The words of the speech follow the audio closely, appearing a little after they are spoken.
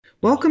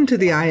Welcome to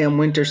the IAM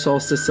Winter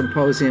Solstice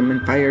Symposium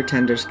and Fire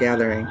Tenders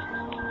Gathering.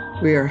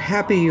 We are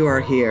happy you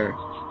are here.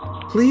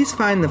 Please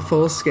find the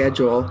full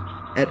schedule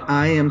at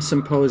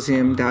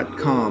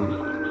iamsymposium.com.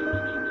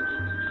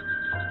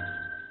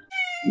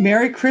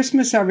 Merry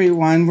Christmas,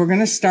 everyone. We're going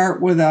to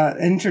start with an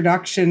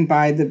introduction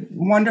by the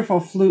wonderful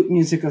flute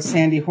music of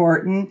Sandy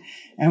Horton,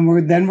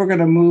 and then we're going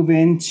to move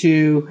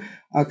into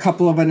a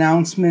couple of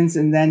announcements,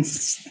 and then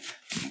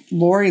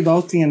Ann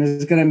Lothian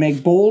is going to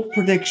make bold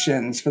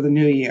predictions for the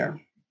new year.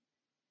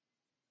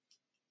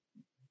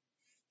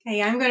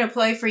 Hey, I'm going to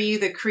play for you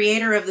The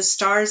Creator of the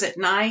Stars at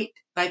Night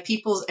by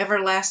People's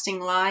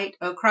Everlasting Light.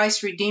 O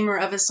Christ, Redeemer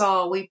of us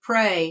all, we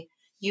pray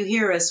you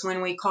hear us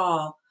when we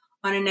call,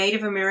 on a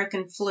Native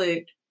American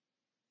flute.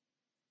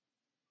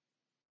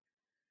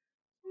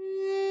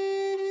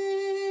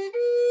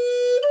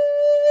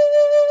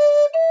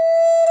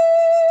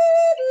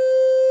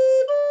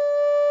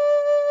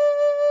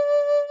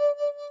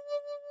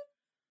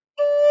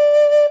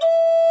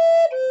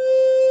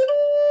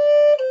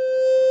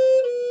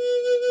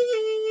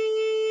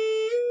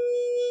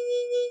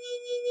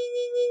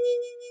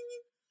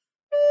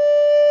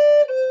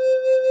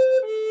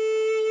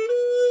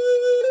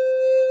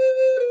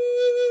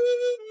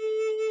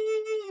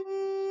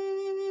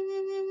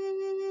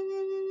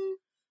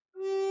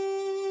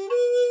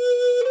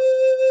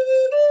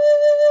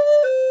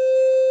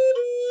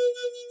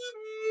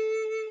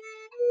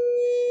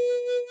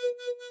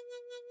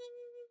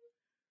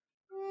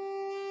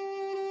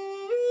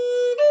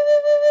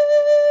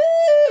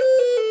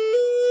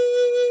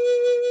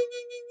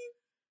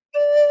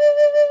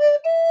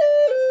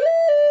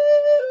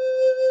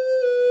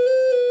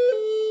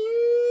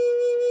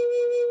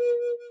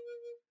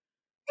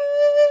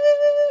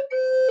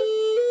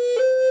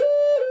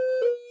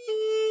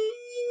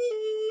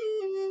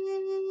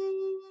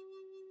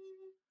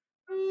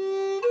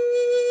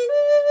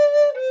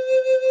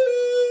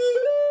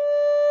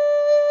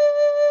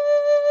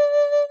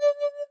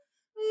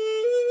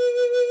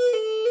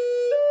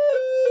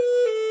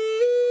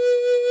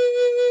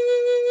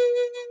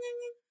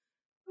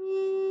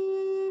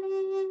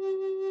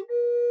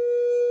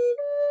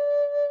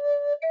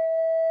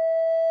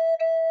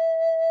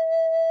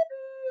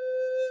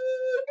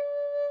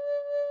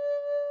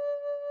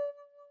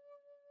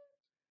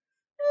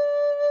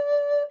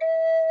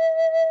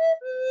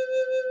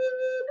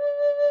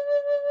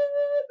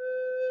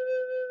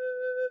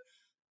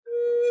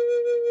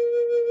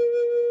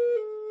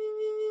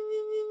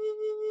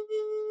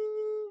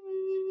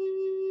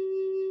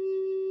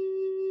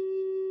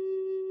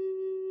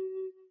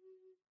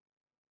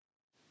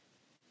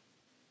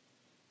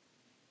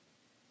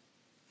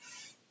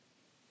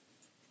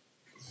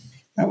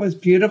 That was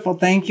beautiful.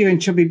 Thank you.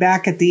 And she'll be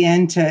back at the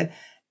end to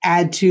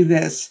add to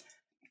this.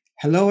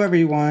 Hello,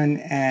 everyone,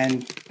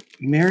 and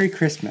Merry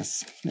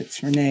Christmas.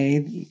 It's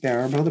Renee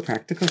Barabo, the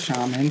Practical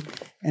Shaman,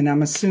 and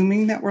I'm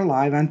assuming that we're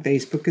live on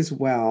Facebook as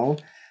well.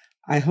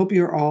 I hope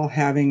you're all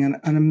having an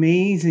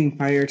amazing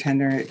fire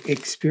tender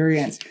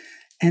experience.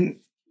 And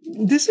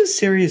this is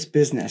serious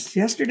business.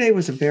 Yesterday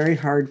was a very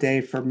hard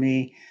day for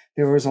me.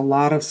 There was a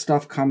lot of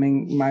stuff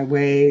coming my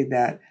way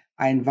that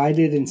I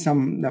invited and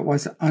some that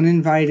was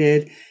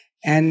uninvited.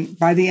 And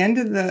by the end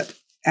of the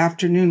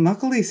afternoon,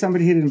 luckily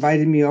somebody had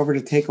invited me over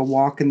to take a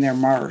walk in their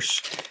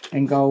marsh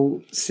and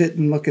go sit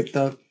and look at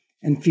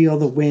and feel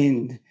the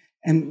wind.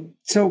 And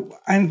so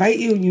I invite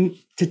you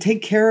to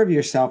take care of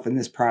yourself in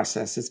this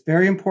process. It's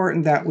very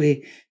important that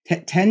we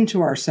tend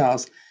to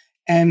ourselves.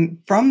 And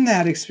from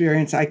that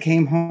experience, I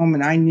came home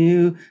and I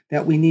knew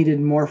that we needed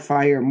more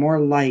fire, more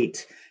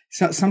light.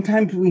 So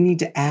sometimes we need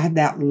to add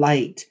that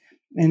light.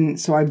 And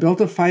so I built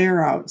a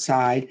fire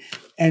outside.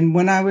 And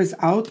when I was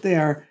out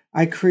there,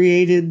 I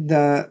created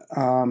the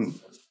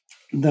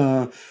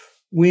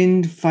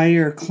wind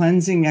fire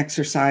cleansing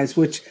exercise,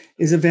 which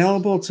is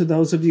available to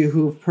those of you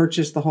who've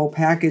purchased the whole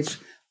package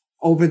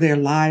over there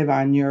live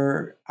on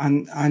your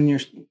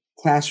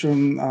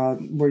classroom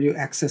where you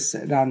access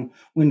it on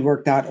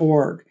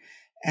windwork.org.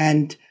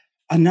 And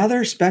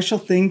another special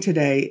thing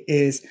today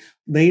is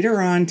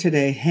later on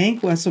today, Hank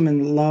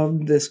Wesselman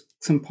loved this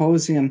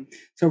symposium.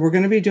 So we're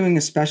going to be doing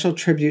a special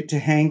tribute to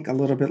Hank a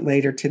little bit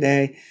later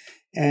today.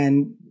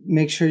 And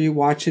make sure you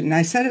watch it. And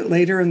I said it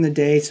later in the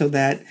day so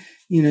that,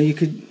 you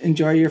could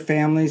enjoy your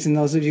families. And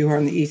those of you who are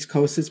on the East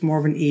Coast, it's more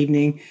of an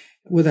evening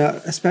with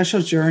a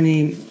special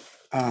journey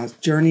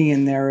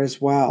in there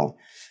as well.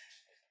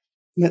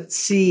 Let's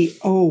see.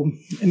 Oh,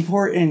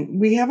 important.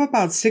 We have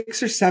about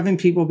 6 or 7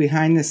 people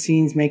behind the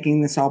scenes making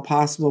this all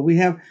possible. We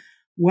have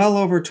well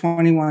over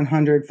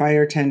 2,100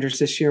 fire tenders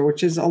this year,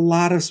 which is a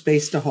lot of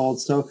space to hold.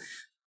 So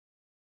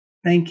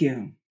thank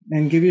you.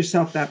 And give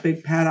yourself that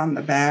big pat on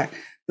the back.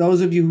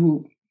 Those of you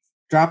who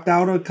dropped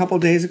out a couple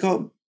of days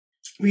ago,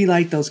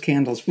 relight those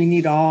candles. We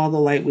need all the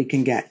light we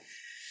can get.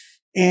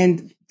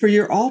 And for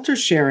your altar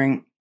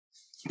sharing,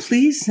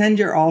 please send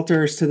your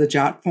altars to the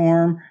Jot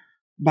form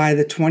by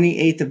the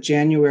 28th of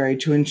January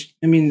the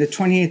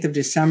 28th of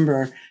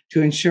December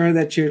to ensure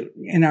that you're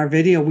in our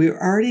video. We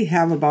already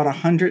have about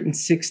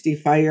 160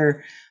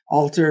 fire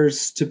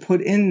altars to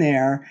put in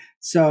there.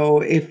 So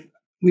if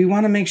we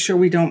want to make sure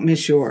we don't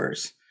miss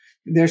yours.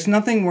 There's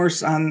nothing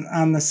worse on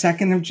the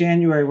 2nd of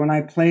January when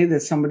I play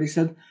this, somebody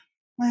said,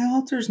 my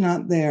altar's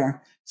not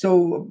there.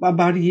 So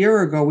about a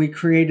year ago, we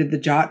created the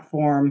Jot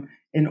form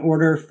in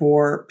order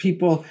for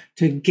people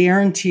to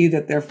guarantee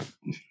that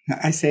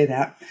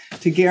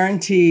to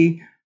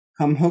guarantee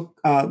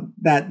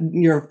that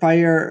your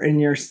fire and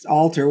your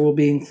altar will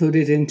be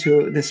included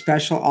into the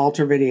special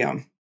altar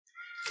video.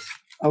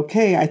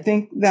 Okay, I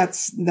think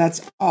that's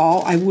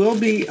all. I will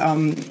be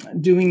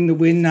doing the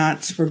Win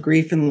Nots for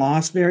Grief and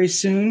Loss very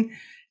soon,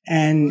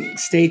 and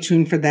stay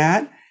tuned for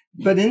that.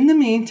 But in the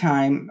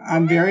meantime,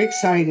 I'm very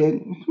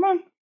excited. Come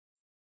on.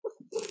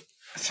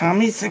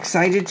 Tommy's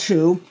excited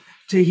too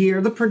to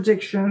hear the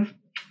prediction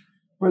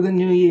for the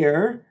new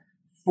year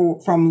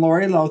from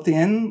Lori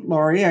Lothian.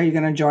 Lori, are you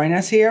going to join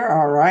us here?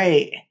 All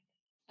right.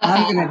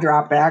 I'm going to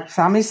drop back.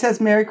 Tommy says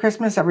Merry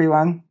Christmas,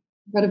 everyone.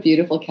 What a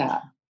beautiful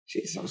cat.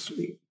 She's so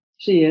sweet.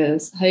 She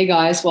is. Hey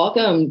guys,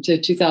 welcome to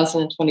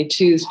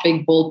 2022's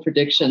Big Bold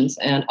Predictions.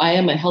 And I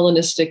am a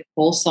Hellenistic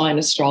full sign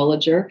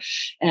astrologer.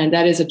 And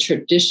that is a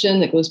tradition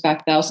that goes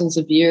back thousands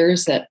of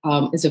years that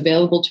is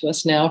available to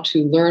us now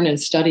to learn and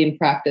study and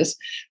practice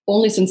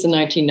only since the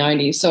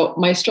 1990s. So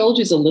my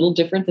astrology is a little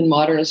different than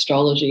modern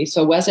astrology.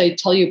 So as I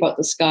tell you about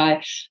the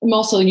sky, I'm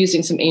also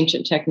using some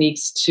ancient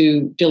techniques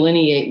to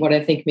delineate what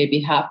I think may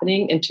be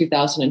happening in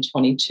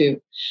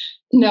 2022.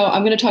 No,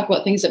 I'm going to talk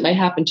about things that might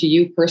happen to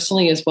you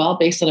personally as well,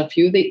 based on a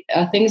few of the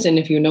things. And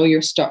if you know your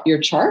chart,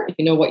 if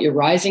you know what your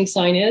rising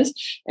sign is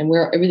and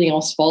where everything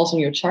else falls on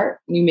your chart,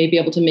 you may be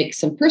able to make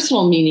some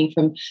personal meaning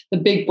from the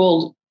big,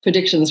 bold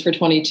predictions for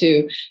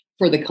 22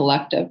 for the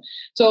collective.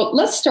 So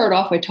let's start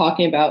off by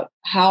talking about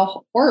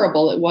how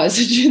horrible it was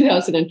in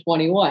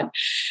 2021.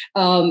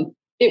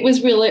 It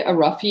was really a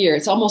rough year.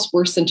 It's almost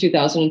worse than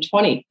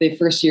 2020, the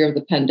first year of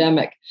the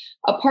pandemic.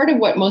 A part of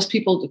what most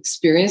people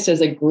experienced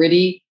as a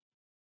gritty,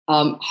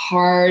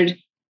 hard,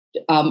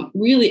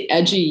 really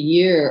edgy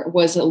year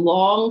was a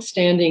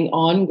long-standing,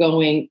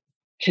 ongoing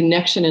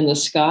connection in the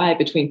sky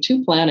between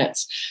two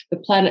planets. The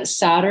planet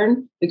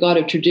Saturn, the god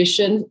of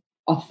tradition,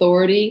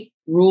 authority,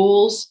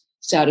 rules,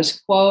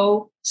 status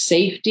quo,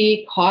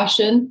 safety,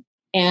 caution,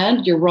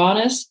 and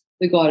Uranus,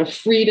 the god of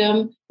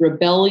freedom,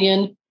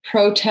 rebellion,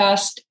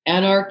 protest,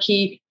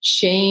 anarchy,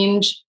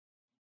 change.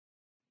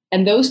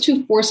 And those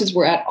two forces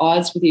were at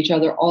odds with each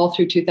other all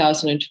through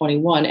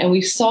 2021. And we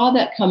saw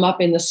that come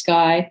up in the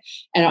sky.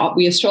 And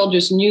we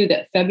astrologers knew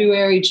that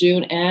February,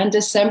 June, and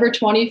December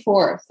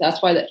 24th, that's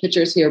why that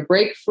picture is here,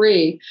 break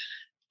free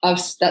of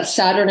that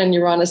Saturn and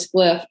Uranus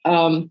glyph.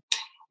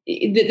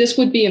 This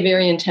would be a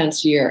very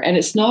intense year. And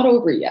it's not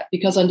over yet,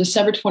 because on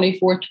December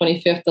 24th,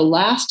 25th, the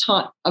last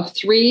time of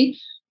 3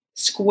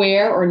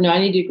 square or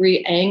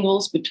 90-degree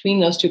angles between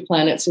those two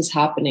planets is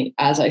happening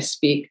as I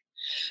speak.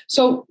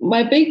 So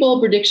my big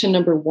bold prediction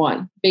number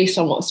 1, based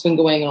on what's been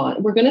going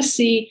on, we're going to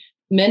see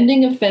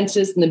mending of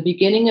fences and the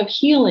beginning of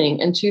healing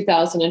in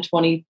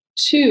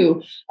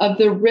 2022 of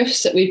the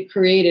rifts that we've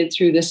created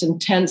through this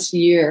intense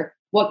year.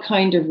 What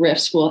kind of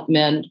rifts will it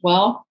mend?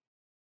 Well,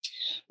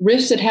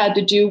 rifts that had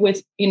to do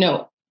with,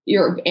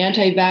 your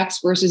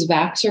anti-vax versus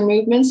vaxxer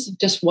movements.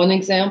 Just one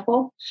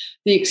example,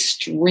 the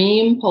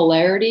extreme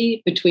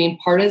polarity between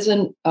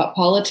partisan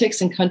politics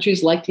in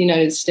countries like the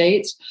United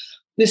States.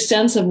 This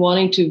sense of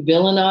wanting to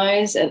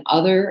villainize and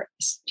other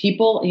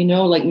people,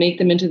 like make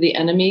them into the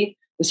enemy,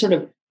 the sort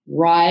of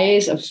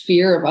rise of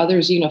fear of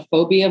others,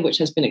 xenophobia, which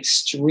has been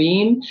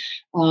extreme.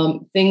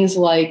 Things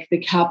like the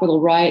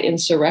Capitol riot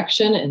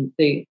insurrection and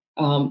the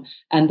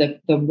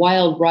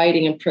wild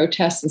rioting and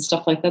protests and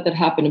stuff like that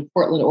happened in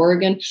Portland,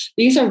 Oregon.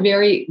 These are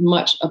very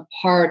much a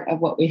part of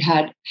what we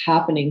had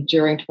happening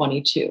during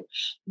 22.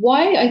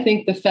 Why I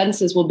think the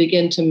fences will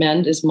begin to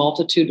mend is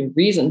multitude of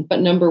reasons. But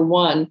number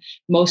 1,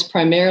 most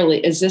primarily,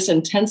 is this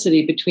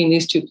intensity between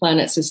these two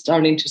planets is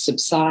starting to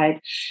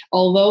subside.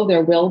 Although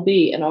there will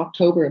be in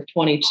October of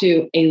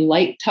 22 a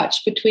light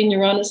touch between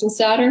Uranus and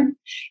Saturn,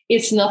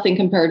 it's nothing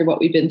compared to what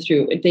we've been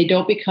through. They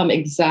don't become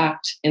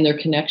exact in their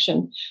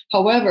connection.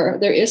 However,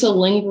 there is a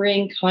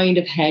lingering kind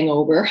of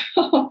hangover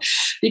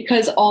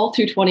because all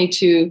through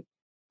 22,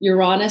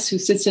 Uranus, who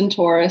sits in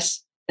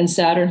Taurus, and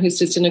Saturn, who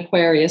sits in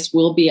Aquarius,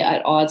 will be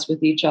at odds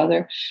with each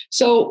other.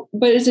 So,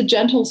 but it's a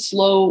gentle,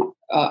 slow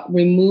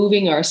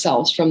removing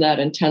ourselves from that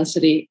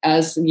intensity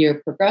as the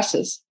year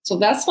progresses. So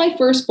that's my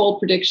first bold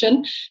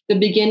prediction, the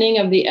beginning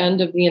of the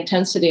end of the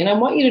intensity. And I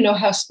want you to know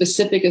how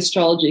specific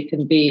astrology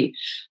can be,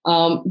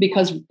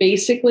 because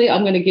basically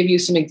I'm going to give you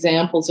some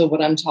examples of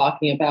what I'm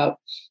talking about.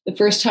 The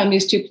first time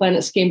these two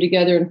planets came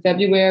together in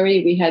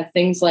February, we had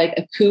things like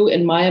a coup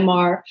in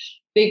Myanmar,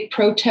 big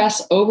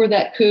protests over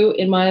that coup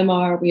in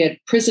Myanmar. We had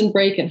prison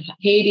break in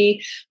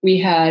Haiti. We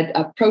had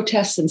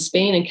protests in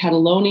Spain and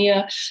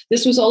Catalonia.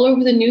 This was all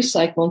over the news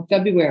cycle in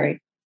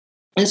February.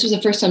 And this was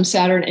the first time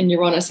Saturn and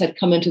Uranus had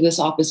come into this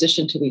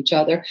opposition to each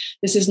other.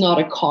 This is not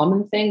a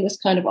common thing, this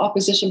kind of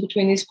opposition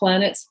between these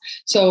planets.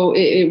 So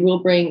it will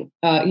bring,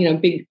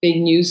 big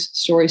news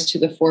stories to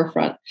the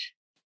forefront.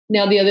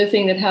 Now, the other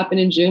thing that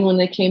happened in June when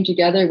they came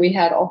together, we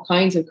had all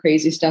kinds of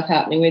crazy stuff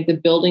happening. We had the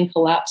building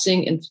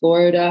collapsing in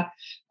Florida.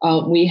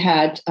 We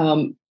had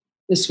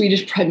the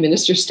Swedish prime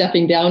minister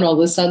stepping down all of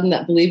a sudden.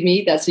 That, believe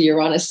me, that's a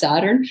Uranus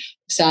Saturn.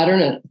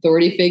 Saturn, an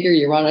authority figure,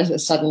 Uranus, a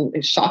sudden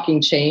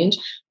shocking change.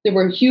 There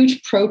were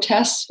huge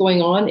protests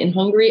going on in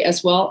Hungary,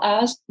 as well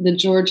as the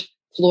George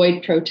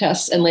Floyd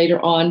protests. And later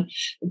on,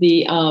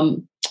 the,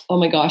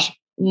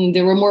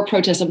 there were more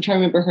protests. I'm trying to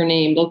remember her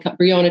name,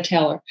 Breonna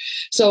Taylor.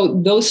 So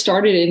those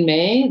started in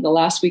May, the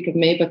last week of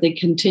May, but they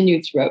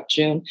continued throughout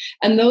June.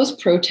 And those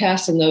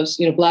protests and those,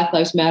 Black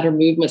Lives Matter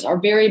movements are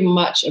very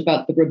much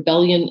about the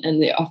rebellion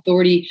and the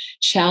authority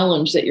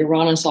challenge that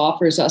Uranus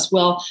offers us.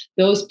 Well,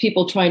 those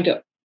people trying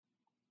to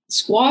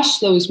squash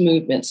those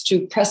movements,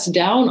 to press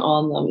down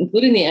on them,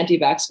 including the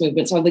anti-vax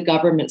movements, are the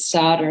government's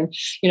Saturn.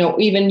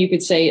 Even you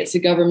could say it's the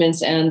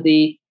government's and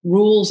the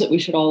rules that we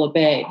should all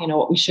obey,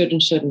 what we should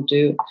and shouldn't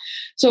do.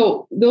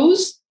 So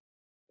those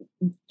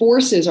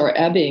forces are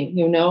ebbing,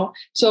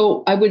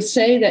 So I would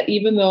say that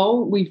even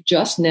though we've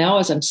just now,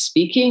 as I'm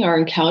speaking, are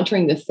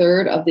encountering the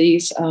third of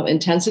these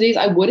intensities,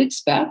 I would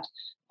expect,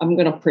 I'm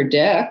going to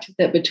predict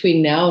that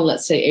between now and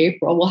let's say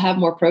April, we'll have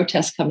more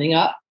protests coming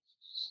up.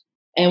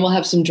 And we'll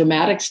have some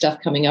dramatic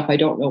stuff coming up. I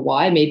don't know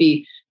why.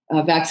 Maybe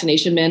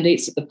vaccination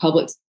mandates that the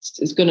public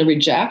is going to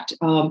reject.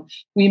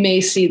 We may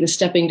see the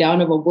stepping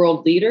down of a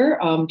world leader.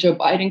 Joe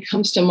Biden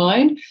comes to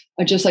mind,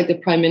 just like the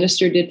prime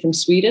minister did from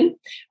Sweden.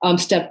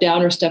 Step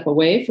down or step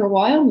away for a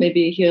while.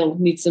 Maybe he'll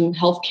need some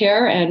health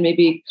care, and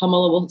maybe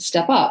Kamala will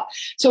step up.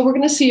 So we're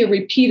going to see a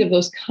repeat of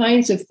those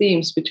kinds of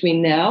themes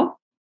between now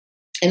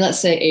and let's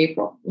say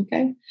April.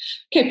 Okay.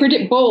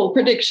 Bold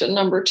prediction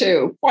number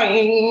 2.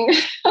 Boing.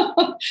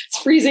 It's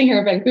freezing here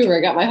in Vancouver.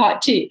 I got my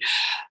hot tea.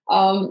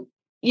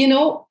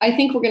 I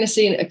think we're going to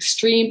see an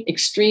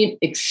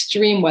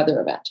extreme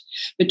weather event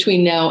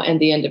between now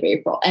and the end of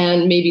April,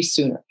 and maybe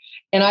sooner.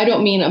 And I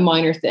don't mean a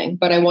minor thing,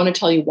 but I want to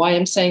tell you why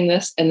I'm saying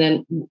this. And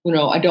then,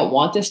 I don't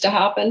want this to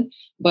happen,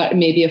 but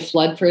maybe a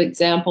flood, for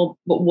example.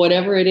 But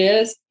whatever it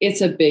is, it's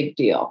a big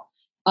deal.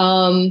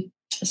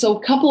 So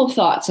a couple of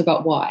thoughts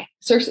about why.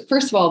 So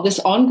first of all, this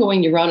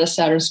ongoing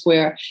Uranus-Saturn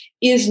square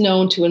is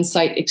known to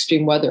incite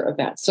extreme weather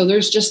events. So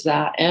there's just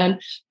that.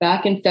 And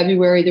back in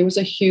February, there was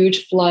a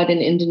huge flood in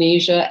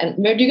Indonesia.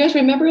 And do you guys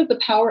remember the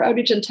power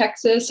outage in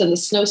Texas and the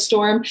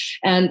snowstorm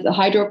and the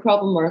hydro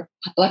problem or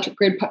electric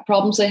grid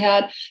problems they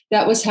had?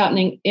 That was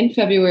happening in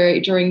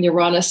February during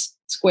Uranus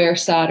square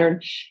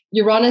Saturn.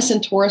 Uranus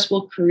in Taurus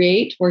will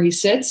create, where he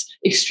sits,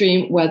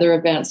 extreme weather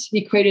events.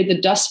 He created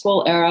the Dust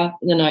Bowl era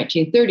in the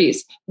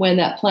 1930s when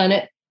that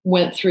planet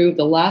went through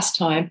the last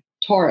time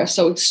Taurus.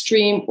 So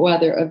extreme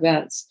weather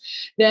events.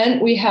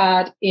 Then we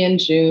had in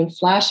June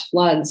flash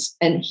floods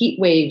and heat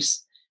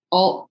waves.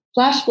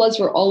 Flash floods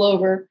were all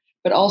over,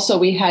 but also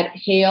we had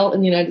hail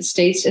in the United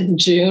States in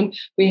June.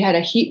 We had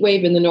a heat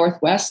wave in the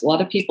Northwest. A lot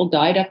of people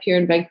died up here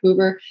in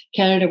Vancouver,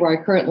 Canada, where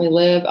I currently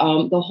live.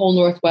 The whole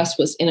Northwest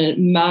was in a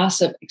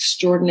massive,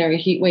 extraordinary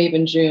heat wave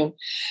in June.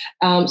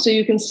 So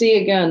you can see,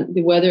 again,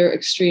 the weather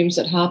extremes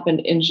that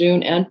happened in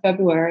June and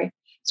February.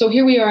 So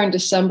here we are in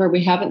December.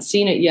 We haven't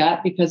seen it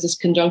yet because this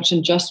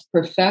conjunction just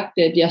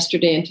perfected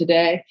yesterday and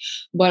today.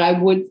 But I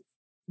would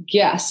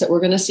guess that we're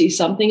going to see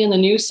something in the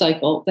news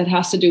cycle that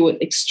has to do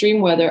with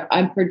extreme weather.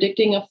 I'm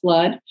predicting a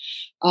flood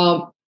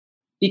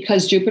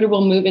because Jupiter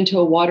will move into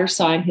a water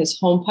sign, his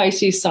home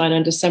Pisces sign,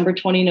 on December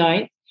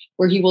 29th,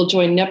 where he will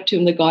join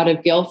Neptune, the god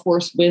of gale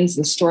force winds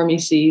and stormy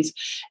seas.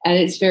 And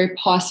it's very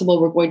possible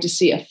we're going to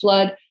see a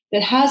flood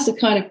that has the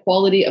kind of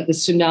quality of the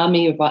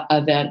tsunami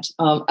event,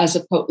 as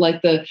opposed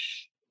like the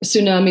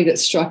tsunami that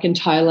struck in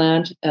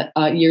Thailand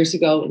years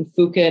ago in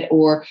Phuket,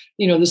 or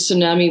the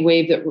tsunami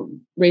wave that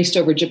raced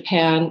over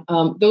Japan.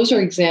 Those are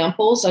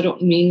examples. I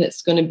don't mean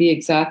that's going to be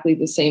exactly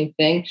the same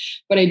thing,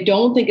 but I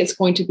don't think it's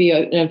going to be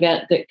an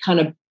event that kind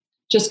of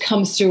just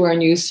comes through our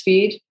news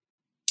feed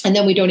and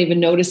then we don't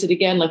even notice it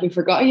again. Like we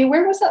forgot,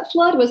 where was that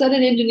flood? Was that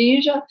in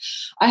Indonesia?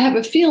 I have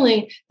a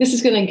feeling this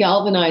is going to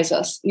galvanize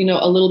us,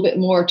 a little bit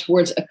more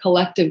towards a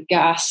collective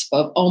gasp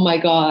of, oh my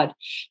God,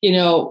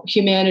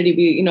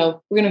 humanity,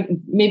 we're going to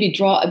maybe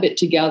draw a bit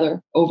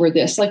together over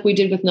this, like we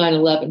did with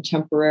 9/11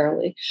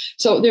 temporarily.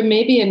 So there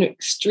may be an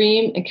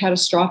extreme and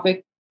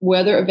catastrophic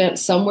weather event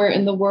somewhere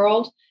in the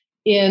world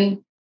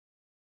in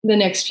the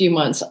next few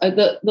months.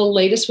 The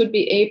latest would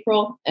be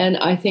April, and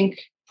I think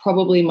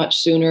probably much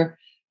sooner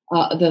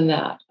than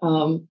that.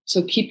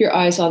 So keep your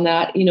eyes on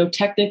that.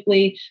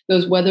 Technically,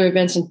 those weather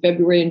events in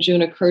February and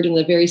June occurred in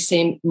the very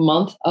same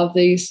month of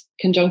these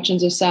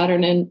conjunctions of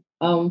Saturn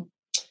and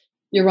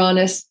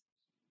Uranus.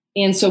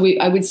 And so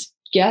I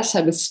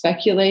would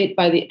speculate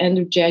by the end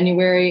of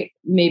January,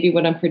 maybe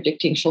what I'm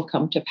predicting shall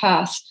come to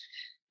pass.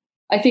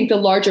 I think the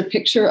larger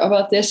picture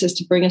about this is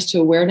to bring us to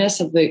awareness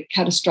of the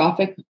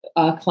catastrophic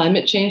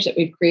climate change that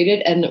we've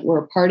created and that we're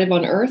a part of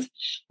on Earth.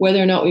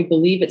 Whether or not we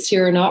believe it's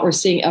here or not, we're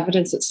seeing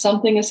evidence that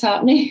something is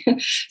happening.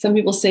 Some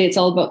people say it's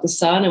all about the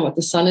sun and what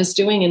the sun is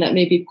doing, and that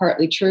may be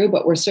partly true,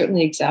 but we're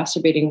certainly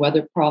exacerbating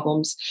weather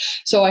problems.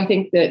 So I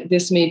think that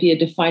this may be a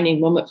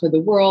defining moment for the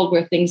world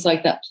where things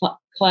like that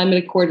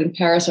climate accord in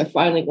Paris are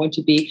finally going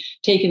to be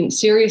taken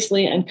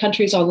seriously, and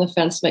countries on the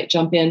fence might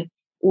jump in,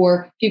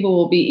 or people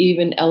will be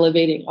even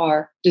elevating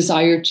our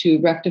desire to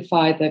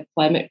rectify the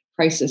climate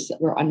crisis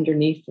that we're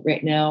underneath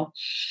right now.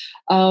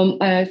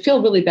 I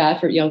feel really bad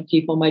for young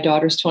people. My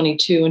daughter's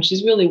 22 and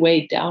she's really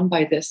weighed down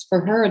by this.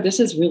 For her, this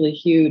is really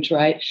huge,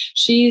 right?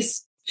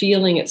 She's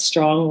feeling it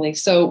strongly.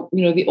 So,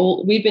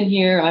 we've been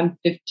here, I'm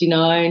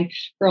 59,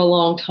 for a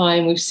long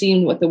time. We've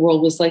seen what the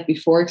world was like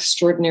before,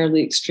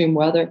 extraordinarily extreme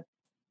weather.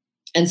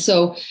 And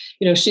so,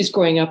 she's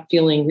growing up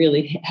feeling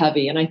really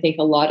heavy. And I think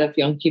a lot of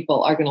young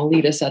people are going to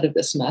lead us out of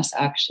this mess,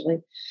 actually.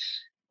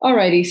 All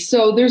righty.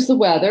 So there's the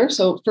weather.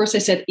 So first I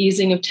said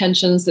easing of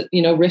tensions, that,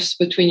 rifts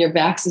between your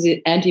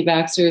vaxxers,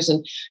 anti-vaxxers,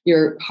 and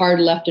your hard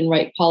left and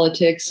right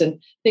politics. And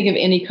think of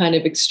any kind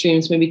of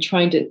extremes, maybe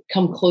trying to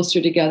come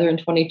closer together in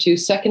 22.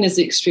 Second is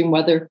the extreme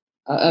weather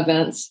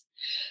events.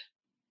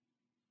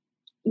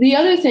 The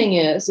other thing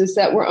is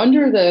that we're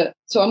under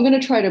so I'm going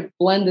to try to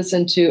blend this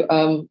into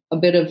a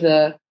bit of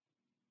the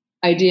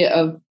idea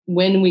of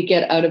when we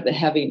get out of the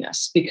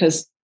heaviness,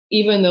 because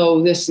even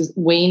though this is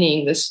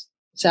waning, this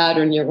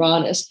Saturn,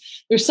 Uranus,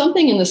 there's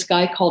something in the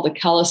sky called a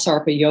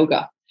Kalasarpa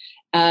Yoga.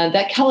 And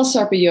that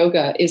Kalasarpa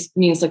Yoga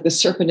means like the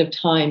serpent of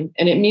time.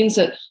 And it means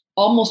that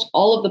almost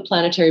all of the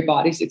planetary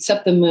bodies,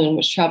 except the moon,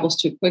 which travels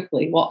too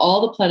quickly, well,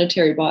 all the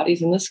planetary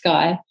bodies in the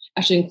sky,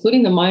 actually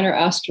including the minor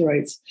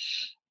asteroids,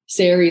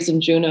 Ceres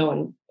and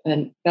Juno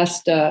and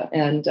Vesta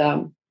and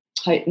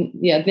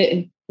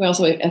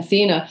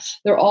Athena,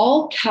 they're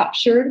all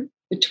captured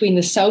between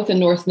the south and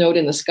north node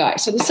in the sky.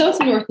 So the south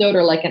and north node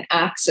are like an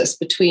axis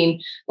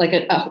between like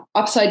an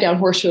upside down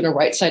horseshoe and a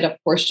right side up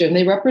horseshoe. And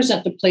they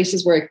represent the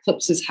places where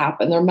eclipses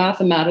happen. They're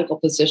mathematical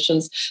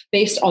positions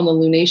based on the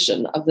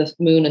lunation of the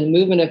moon and the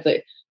movement of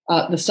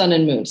the sun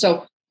and moon.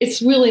 So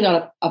it's really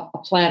not a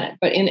planet,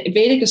 but in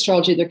Vedic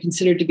astrology, they're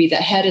considered to be the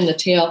head and the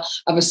tail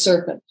of a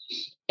serpent.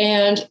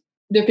 And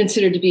they're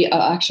considered to be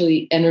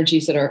actually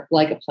energies that are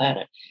like a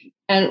planet.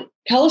 And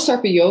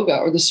Kalasarpa Yoga,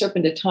 or the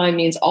serpent of time,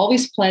 means all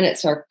these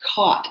planets are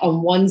caught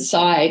on one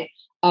side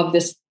of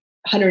this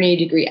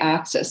 180-degree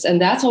axis.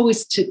 And that's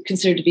always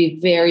considered to be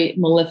very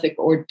malefic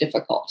or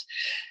difficult.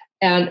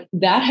 And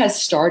that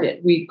has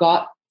started. We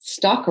got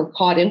stuck or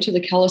caught into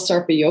the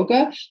Kalasarpa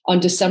Yoga on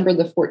December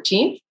the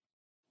 14th.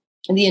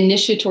 And the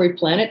initiatory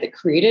planet that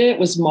created it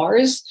was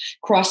Mars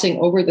crossing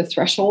over the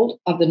threshold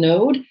of the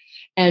node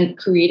and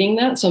creating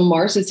that. So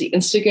Mars is the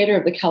instigator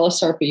of the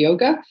Kalasarpa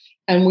Yoga.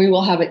 And we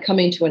will have it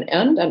coming to an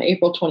end on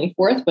April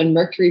 24th when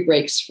Mercury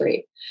breaks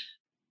free.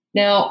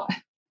 Now,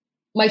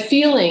 my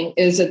feeling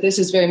is that this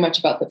is very much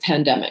about the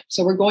pandemic.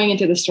 So we're going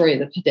into the story of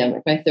the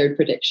pandemic, my third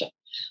prediction.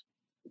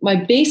 My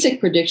basic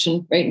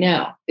prediction right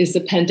now is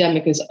the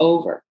pandemic is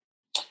over.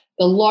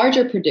 The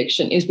larger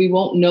prediction is we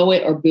won't know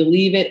it or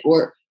believe it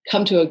or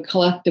come to a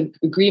collective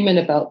agreement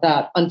about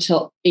that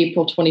until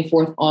April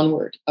 24th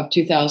onward of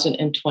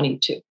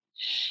 2022.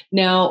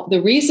 Now,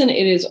 the reason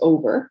it is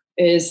over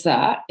is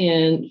that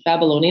in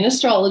Babylonian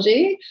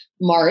astrology,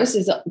 Mars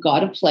is a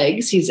god of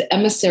plagues. He's the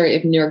emissary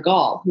of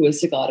Nergal, who is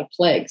the god of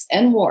plagues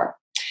and war.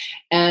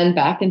 And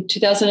back in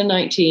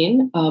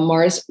 2019,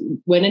 Mars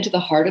went into the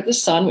heart of the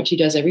sun, which he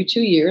does every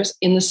 2 years,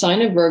 in the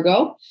sign of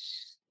Virgo,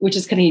 which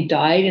is he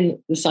died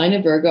in the sign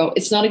of Virgo.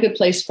 It's not a good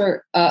place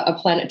for a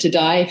planet to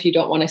die if you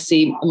don't want to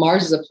see.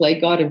 Mars is a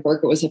plague god and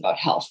Virgo is about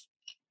health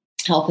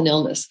and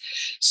illness.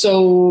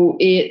 So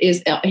it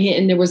is,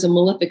 and there was a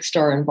malefic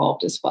star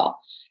involved as well.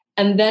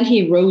 And then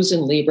he rose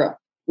in Libra,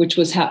 which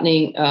was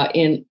happening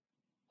in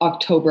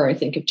October, I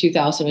think, of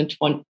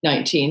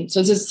 2019. So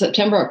this is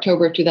September,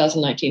 October of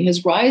 2019.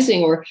 His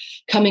rising or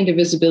coming to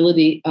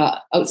visibility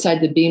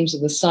outside the beams of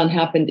the sun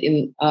happened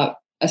in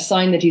a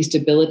sign that he's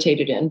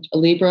debilitated in.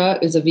 Libra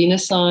is a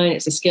Venus sign.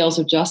 It's the scales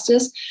of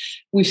justice.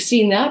 We've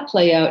seen that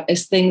play out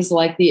as things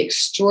like the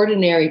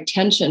extraordinary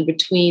tension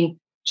between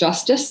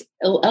justice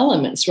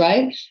elements,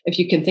 right? If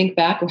you can think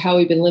back of how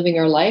we've been living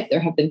our life,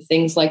 there have been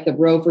things like the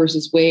Roe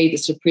versus Wade, the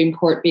Supreme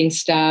Court being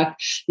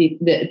stacked,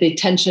 the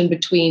tension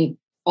between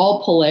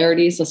all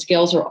polarities. The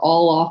scales are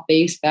all off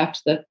base, back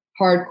to the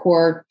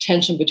hardcore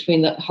tension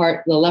between the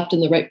left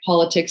and the right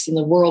politics in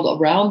the world,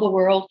 around the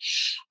world.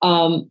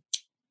 And,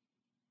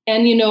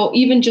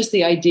 even just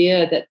the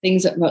idea that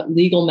things about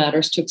legal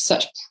matters took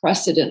such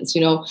precedence,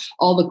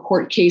 all the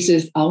court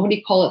cases, what do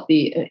you call it?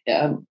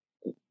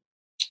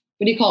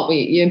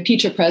 You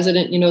impeach a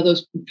president,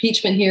 those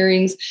impeachment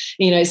hearings in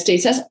the United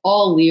States, that's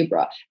all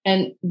Libra.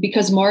 And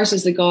because Mars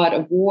is the god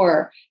of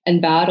war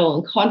and battle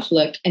and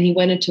conflict, and he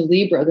went into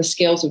Libra, the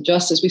scales of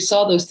justice, we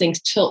saw those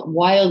things tilt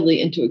wildly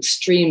into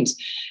extremes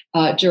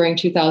during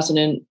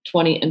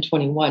 2020 and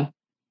 21.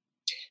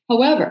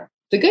 However,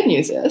 the good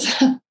news is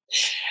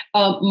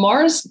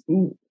Mars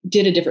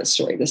did a different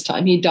story this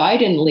time. He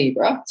died in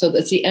Libra. So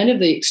that's the end of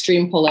the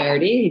extreme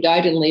polarity. He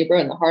died in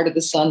Libra in the heart of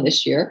the sun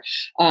this year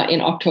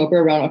in October,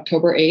 around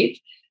October 8th.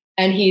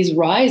 And he's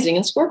rising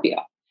in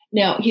Scorpio.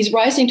 Now, he's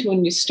rising to a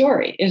new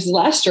story. His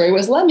last story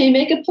was, let me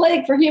make a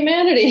plague for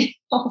humanity.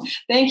 Oh,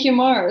 thank you,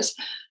 Mars.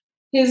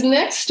 His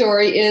next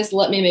story is,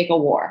 let me make a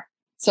war.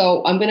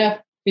 So I'm going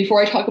to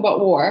before I talk about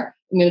war,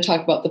 I'm going to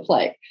talk about the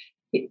plague.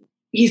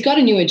 He's got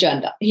a new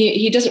agenda.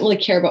 He doesn't really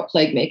care about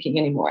plague making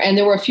anymore. And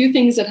there were a few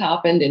things that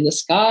happened in the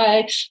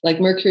sky,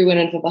 like Mercury went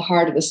into the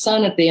heart of the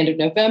sun at the end of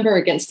November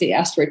against the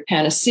asteroid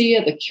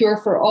Panacea, the cure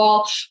for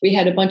all. We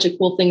had a bunch of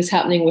cool things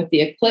happening with the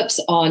eclipse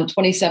on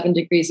 27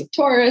 degrees of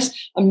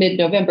Taurus on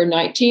mid-November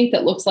 19th.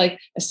 That looks like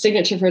a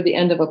signature for the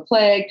end of a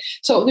plague.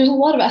 So there's a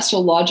lot of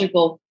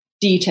astrological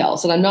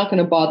details that I'm not going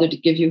to bother to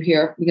give you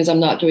here because I'm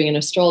not doing an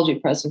astrology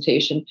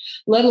presentation,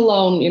 let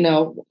alone,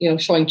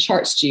 showing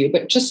charts to you,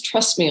 but just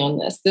trust me on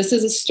this. This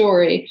is a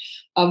story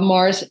of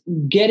Mars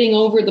getting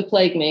over the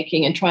plague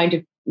making and trying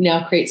to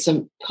now create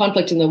some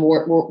conflict in the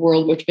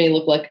world, which may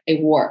look like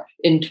a war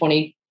in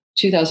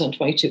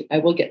 2022. I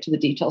will get to the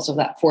details of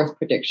that fourth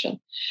prediction.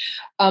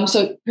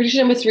 So prediction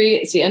number 3,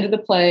 it's the end of the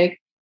plague.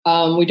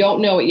 We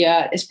don't know it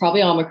yet. It's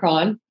probably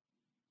Omicron.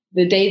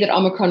 The day that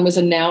Omicron was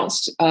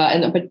announced,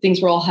 but things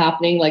were all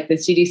happening, like the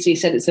CDC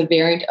said it's a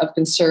variant of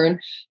concern,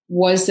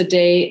 was the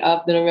day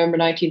of the November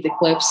 19th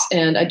eclipse.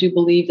 And I do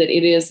believe that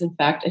it is, in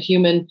fact, a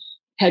human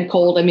head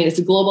cold. I mean, it's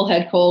a global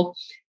head cold.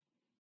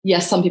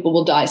 Yes, some people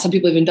will die. Some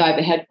people even die of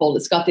a head cold.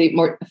 It's got the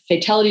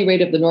fatality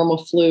rate of the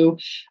normal flu.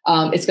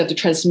 It's got the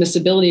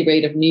transmissibility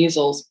rate of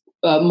measles.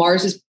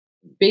 Mars's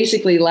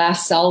basically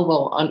last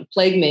salvo on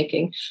plague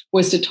making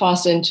was to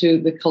toss into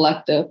the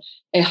collective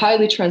a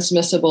highly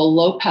transmissible,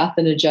 low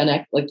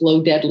pathogenic, like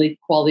low deadly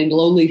quality,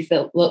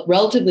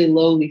 relatively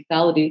low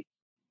lethality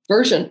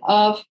version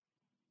of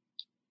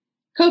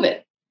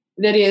COVID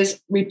that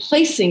is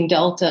replacing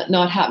Delta,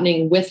 not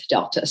happening with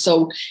Delta.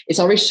 So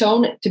it's already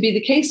shown to be the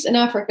case in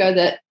Africa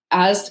that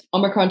as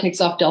Omicron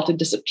takes off, Delta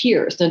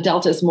disappears. Then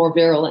Delta is more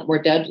virulent,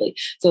 more deadly.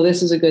 So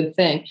this is a good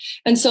thing.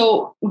 And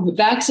so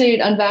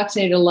vaccinated,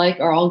 unvaccinated alike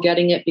are all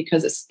getting it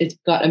because it's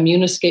got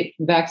immune escape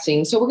from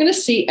vaccines. So we're going to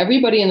see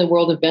everybody in the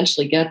world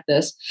eventually get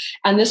this.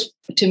 And this,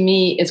 to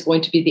me, is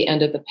going to be the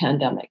end of the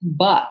pandemic.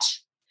 But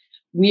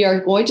we are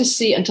going to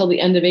see until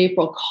the end of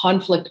April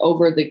conflict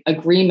over the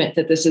agreement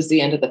that this is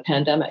the end of the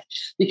pandemic,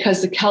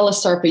 because the Kala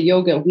Sarpa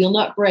Yoga will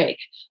not break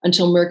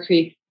until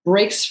Mercury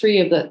breaks free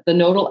of the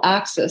nodal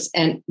axis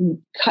and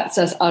cuts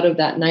us out of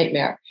that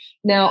nightmare.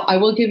 Now, I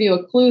will give you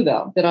a clue,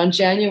 though, that on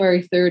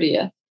January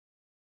 30th,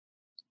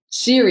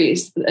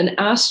 Ceres, an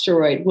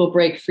asteroid, will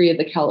break free of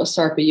the Kala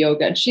Sarpa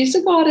Yoga. And she's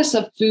a goddess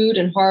of food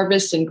and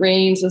harvests and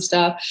grains and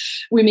stuff.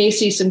 We may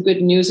see some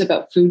good news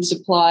about food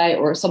supply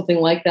or something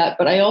like that.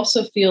 But I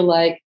also feel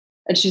like,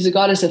 and she's a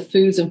goddess of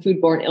foods and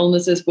foodborne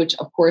illnesses, which,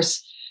 of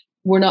course,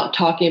 we're not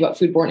talking about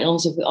foodborne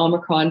illnesses with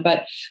Omicron,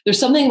 but there's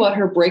something about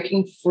her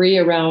breaking free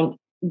around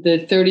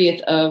the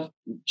 30th of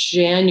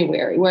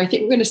January, where I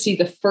think we're going to see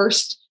the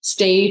first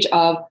stage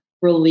of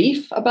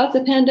relief about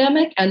the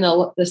pandemic and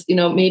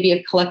maybe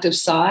a collective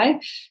sigh.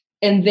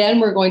 And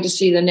then we're going to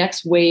see the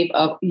next wave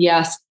of,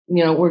 yes,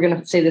 we're going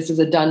to say this is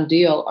a done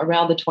deal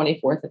around the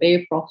 24th of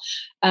April.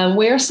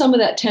 Where some of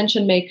that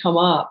tension may come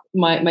up,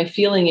 my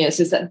feeling is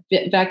that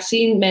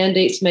vaccine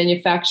mandates,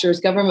 manufacturers,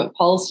 government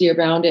policy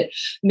around it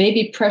may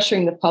be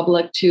pressuring the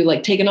public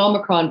to take an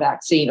Omicron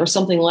vaccine or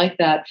something like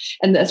that.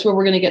 And that's where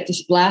we're going to get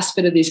this last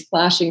bit of these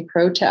clashing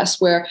protests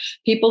where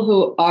people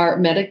who are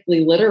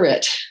medically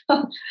literate,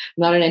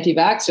 not an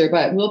anti-vaxxer,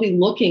 but will be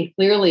looking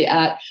clearly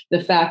at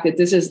the fact that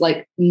this is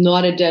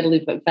not a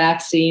deadly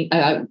vaccine,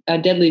 a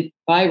deadly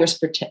virus,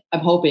 I'm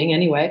hoping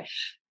anyway,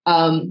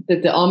 that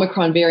the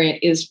Omicron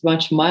variant is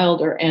much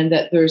milder and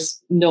that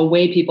there's no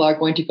way people are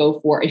going to go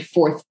for a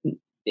fourth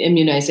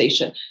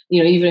immunization,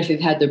 even if they've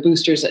had their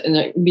boosters and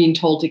they're being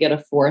told to get a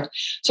fourth.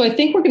 So I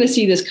think we're going to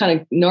see this kind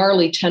of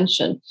gnarly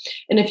tension.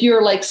 And if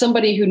you're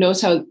somebody who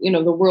knows how,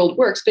 the world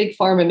works, Big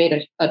Pharma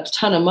made a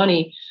ton of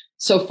money.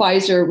 So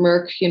Pfizer,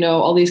 Merck,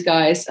 all these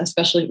guys,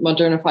 especially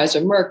Moderna,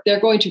 Pfizer, Merck, they're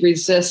going to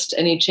resist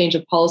any change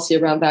of policy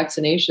around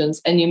vaccinations.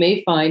 And you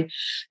may find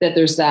that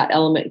there's that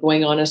element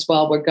going on as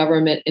well, where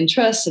government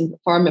interests and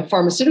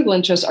pharmaceutical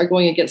interests are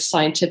going against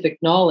scientific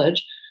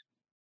knowledge.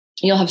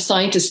 You'll have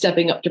scientists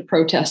stepping up to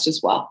protest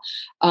as well.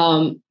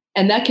 And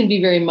that can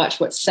be very much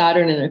what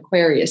Saturn and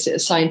Aquarius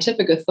is.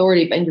 Scientific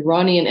authority and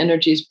Uranian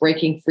energy is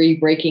breaking free,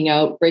 breaking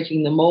out,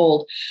 breaking the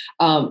mold,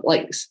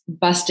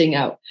 busting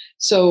out.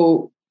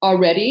 So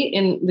already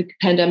in the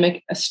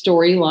pandemic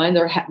storyline,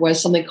 there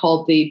was something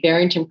called the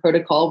Barrington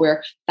Protocol,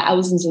 where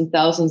thousands and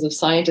thousands of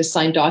scientists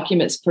signed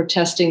documents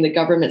protesting the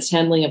government's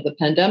handling of the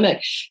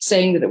pandemic,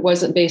 saying that it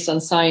wasn't based on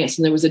science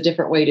and there was a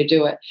different way to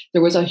do it.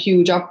 There was a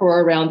huge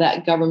uproar around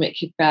that. Government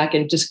kicked back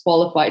and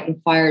disqualified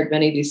and fired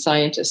many of these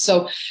scientists.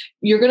 So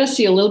you're going to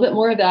see a little bit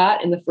more of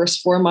that in the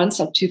first 4 months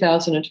of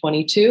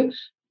 2022.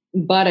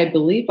 But I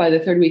believe by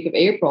the third week of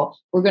April,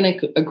 we're going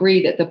to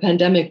agree that the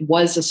pandemic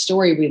was a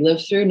story we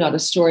lived through, not a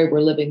story we're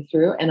living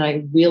through. And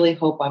I really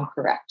hope I'm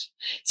correct.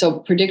 So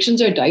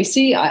predictions are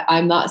dicey.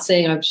 I'm not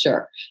saying I'm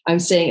sure. I'm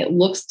saying it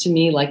looks to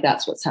me like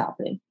that's what's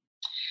happening.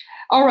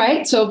 All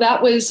right. So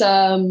that was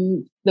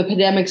the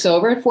pandemic's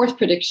over. Fourth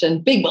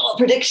prediction, big bold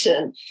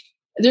prediction.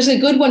 there's a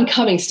good one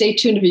coming. Stay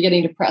tuned if you're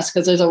getting depressed,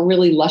 because there's a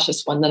really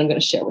luscious one that I'm going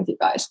to share with you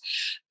guys.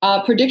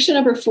 Prediction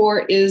number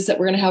 4 is that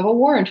we're going to have a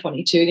war in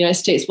 22. The United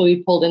States will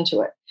be pulled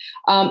into it.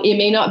 It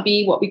may not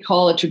be what we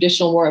call a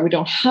traditional war. We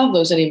don't have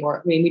those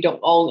anymore. I mean, we don't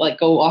all like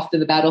go off to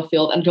the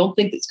battlefield. I don't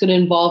think it's going to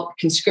involve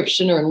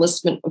conscription or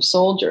enlistment of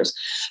soldiers,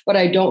 but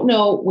I don't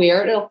know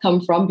where it'll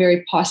come from.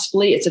 Very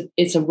possibly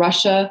it's a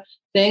Russia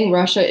thing,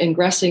 Russia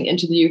ingressing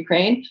into the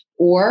Ukraine,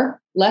 or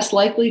less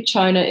likely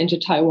China into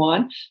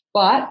Taiwan.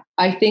 But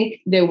I think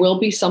there will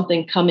be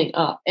something coming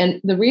up.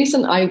 And the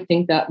reason I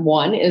think that,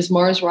 one, is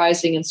Mars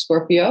rising in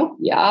Scorpio.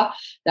 Yeah,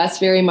 that's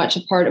very much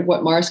a part of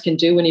what Mars can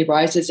do when he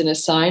rises in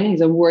his sign.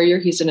 He's a warrior.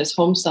 He's in his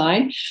home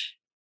sign.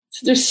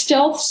 So there's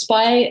stealth,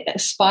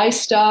 spy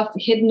stuff,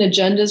 hidden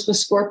agendas with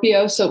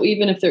Scorpio. So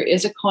even if there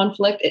is a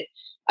conflict,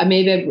 I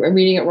may be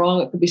reading it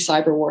wrong. It could be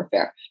cyber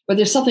warfare. But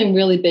there's something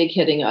really big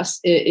hitting us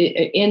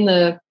in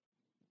the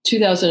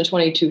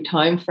 2022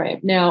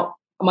 timeframe. Now,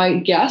 my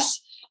guess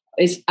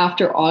is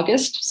after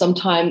August,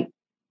 sometime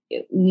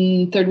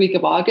third week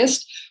of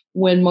August,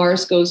 when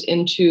Mars goes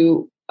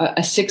into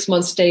a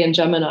 6-month stay in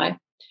Gemini.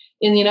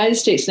 In the United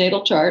States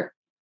natal chart,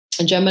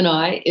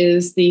 Gemini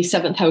is the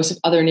 7th house of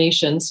other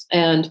nations,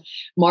 and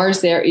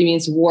Mars there, it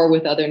means war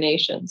with other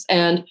nations.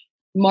 And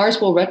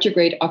Mars will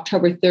retrograde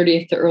October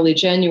 30th to early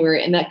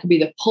January, and that could be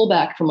the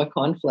pullback from a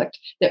conflict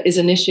that is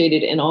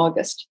initiated in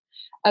August.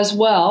 As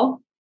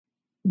well,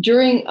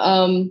 during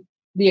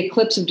the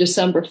eclipse of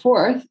December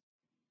 4th,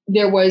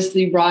 there was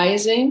the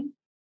rising.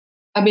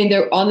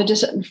 There on the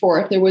December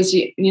 4th, there was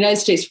the United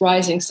States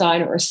rising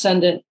sign or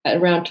ascendant at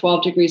around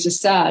 12 degrees of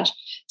Sag,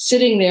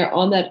 sitting there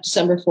on that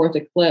December 4th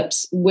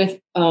eclipse with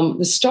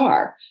the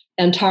star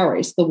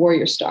Antares, the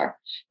warrior star.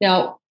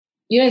 Now,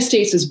 the United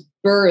States is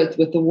birthed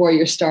with the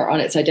warrior star on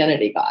its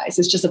identity, guys.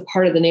 It's just a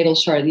part of the natal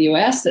chart of the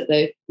US that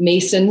the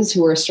Masons,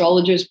 who are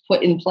astrologers,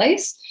 put in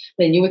place.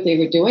 They knew what they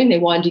were doing. They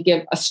wanted to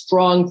give a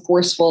strong,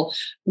 forceful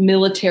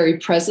military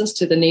presence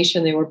to the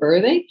nation they were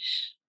birthing.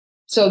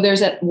 So there's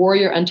that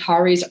warrior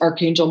Antares,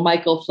 Archangel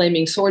Michael,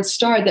 flaming sword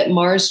star that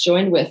Mars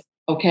joined with,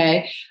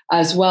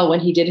 as well when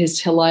he did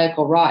his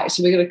heliacal rise.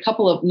 So we got a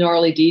couple of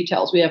gnarly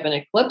details. We have an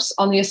eclipse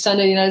on the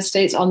ascendant of the United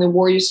States on the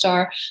warrior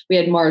star. We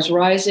had Mars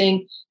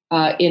rising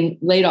in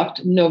late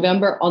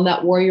November on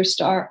that warrior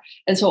star.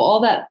 And so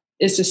all that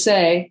is to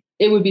say,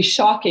 it would be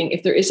shocking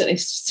if there isn't a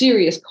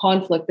serious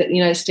conflict that the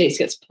United States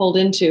gets pulled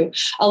into.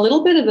 A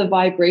little bit of the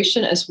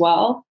vibration as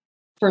well,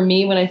 for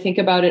me, when I think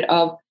about it,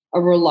 of a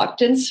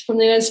reluctance from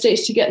the United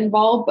States to get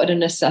involved, but a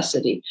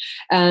necessity.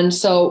 And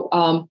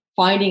so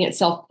finding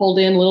itself pulled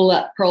in, a little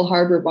that Pearl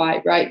Harbor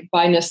vibe, right?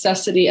 By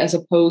necessity as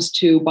opposed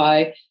to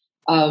by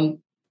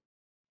an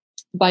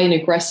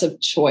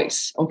aggressive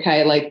choice,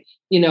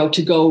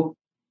 to go.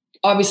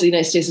 Obviously, the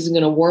United States isn't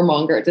going to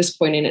warmonger at this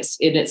point in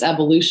its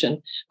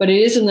evolution, but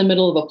it is in the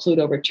middle of a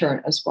Pluto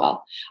return as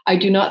well. I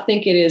do not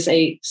think it is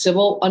a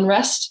civil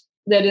unrest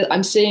that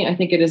I'm seeing. I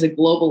think it is a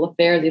global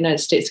affair the United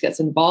States gets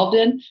involved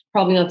in.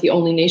 Probably not the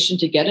only nation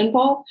to get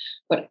involved,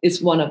 but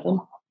it's one of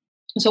them.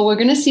 So we're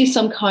going to see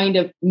some kind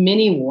of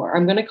mini war.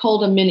 I'm going to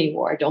call it a mini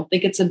war. I don't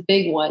think it's a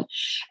big one.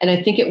 And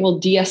I think it will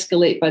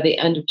de-escalate by the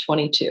end of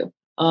 22.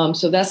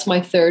 So that's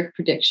my third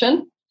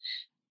prediction.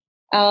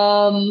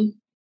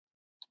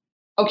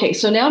 Okay,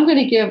 so now I'm going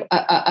to give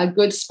a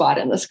good spot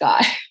in the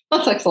sky.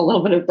 That's like a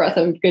little bit of breath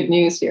of good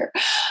news here.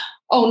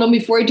 Oh, no,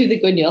 before I do the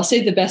good news, I'll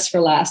save the best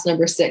for last,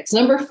 number 6.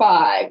 Number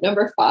five,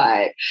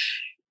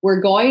 we're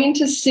going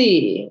to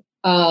see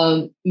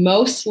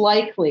most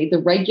likely the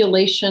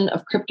regulation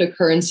of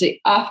cryptocurrency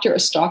after a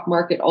stock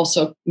market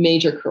also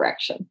major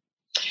correction.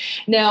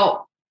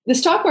 Now, the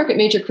stock market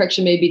major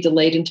correction may be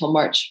delayed until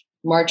March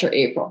or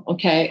April,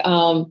 okay?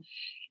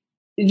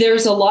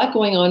 There's a lot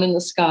going on in the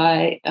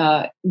sky.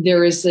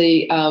 There's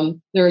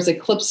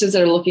eclipses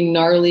that are looking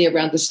gnarly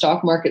around the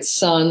stock market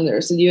sun.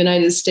 There's the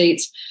United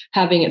States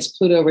having its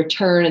Pluto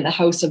return in the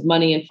house of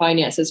money and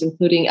finances,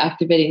 including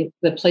activating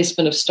the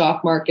placement of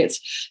stock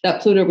markets.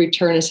 That Pluto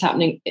return is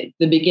happening at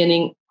the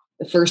beginning,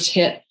 the first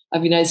hit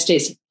of United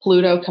States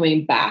Pluto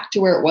coming back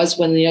to where it was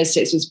when the United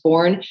States was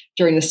born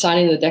during the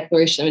signing of the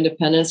Declaration of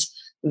Independence.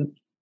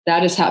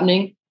 That is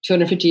happening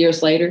 250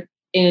 years later.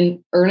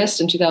 In earnest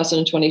in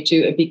 2022.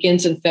 It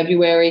begins in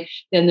February,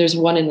 then there's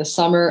one in the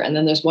summer, and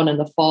then there's one in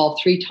the fall.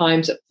 3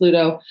 times that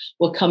Pluto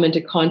will come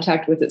into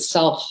contact with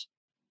itself.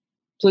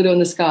 Pluto in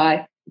the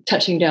sky,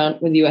 touching down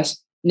where the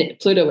U.S.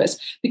 Pluto is.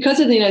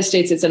 Because of the United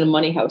States, it's in a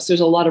money house. There's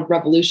a lot of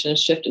revolution and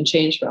shift and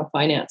change for our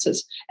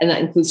finances, and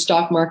that includes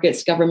stock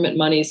markets, government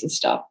monies, and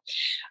stuff.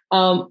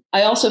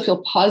 I also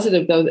feel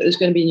positive, though, that there's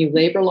going to be new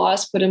labor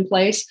laws put in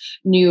place,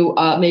 new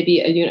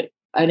maybe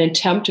an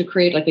attempt to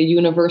create like a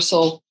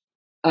universal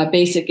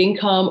basic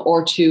income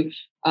or to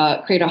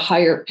create a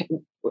higher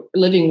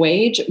living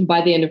wage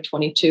by the end of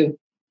 22.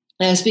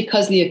 And it's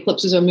because the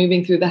eclipses are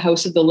moving through the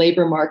house of the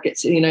labor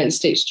markets in the United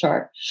States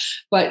chart.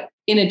 But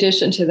in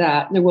addition to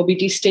that, there will be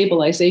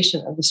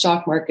destabilization of the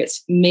stock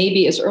markets,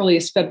 maybe as early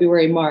as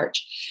February,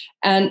 March.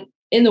 And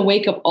in the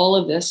wake of all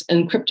of this,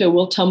 and crypto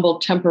will tumble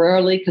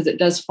temporarily because it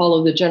does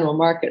follow the general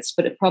markets,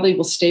 but it probably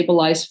will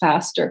stabilize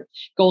faster.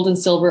 Gold and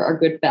silver are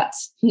good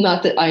bets.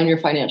 Not that I'm your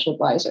financial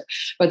advisor,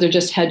 but they're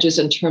just hedges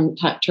in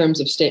terms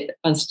of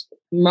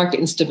market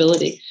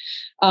instability.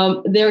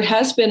 There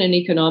has been an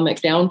economic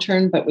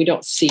downturn, but we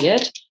don't see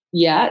it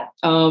yet.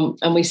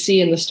 And we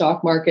see in the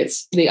stock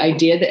markets the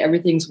idea that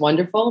everything's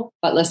wonderful,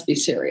 but let's be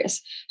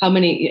serious. How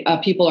many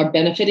people are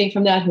benefiting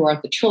from that who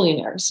aren't the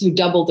trillionaires who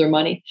doubled their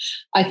money?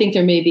 I think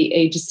there may be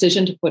a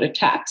decision to put a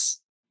tax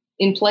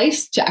in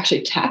place to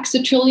actually tax the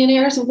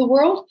trillionaires of the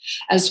world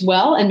as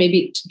well, and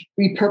maybe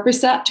repurpose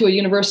that to a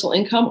universal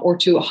income or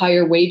to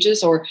higher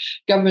wages or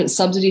government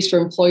subsidies for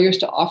employers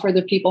to offer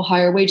their people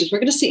higher wages. We're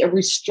going to see a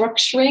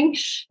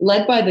restructuring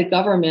led by the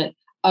government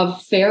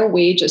of fair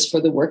wages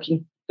for the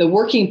working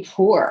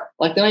poor,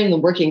 like they're not even the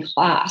working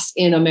class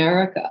in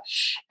America.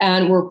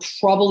 And we're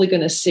probably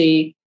going to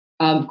see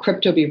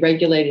crypto be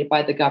regulated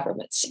by the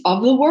governments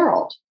of the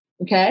world.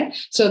 Okay.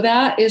 So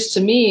that is,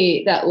 to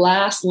me, that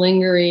last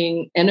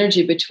lingering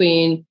energy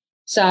between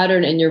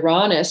Saturn and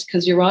Uranus,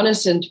 because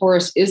Uranus in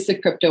Taurus is the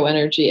crypto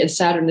energy and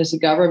Saturn is the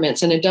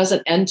governments, and it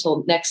doesn't end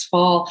till next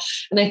fall.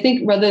 And I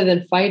think rather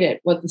than fight it,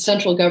 what the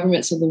central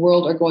governments of the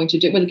world are going to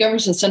do, what the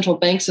governments and central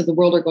banks of the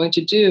world are going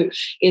to do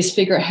is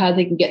figure out how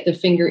they can get their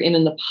finger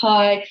in the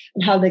pie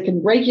and how they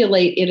can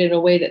regulate it in a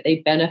way that they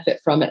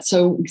benefit from it.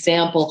 So,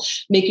 example,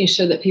 making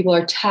sure that people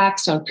are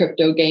taxed on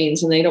crypto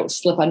gains and they don't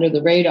slip under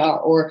the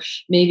radar, or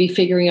maybe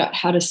figuring out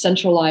how to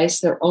centralize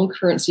their own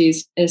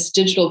currencies as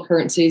digital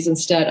currencies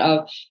instead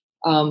of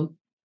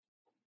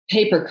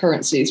paper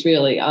currencies,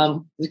 really.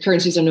 The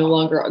currencies are no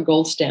longer a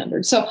gold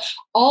standard. So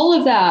all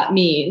of that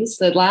means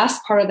the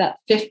last part of that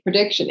fifth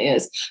prediction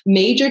is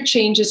major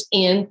changes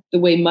in the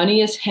way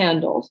money is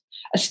handled,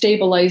 a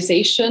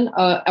stabilization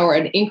or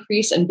an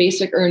increase in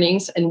basic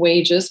earnings and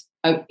wages.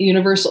 A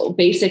universal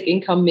basic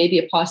income may be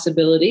a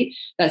possibility.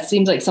 That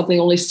seems like something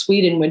only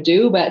Sweden would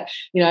do, but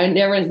the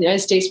United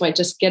States might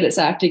just get its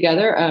act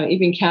together,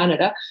 even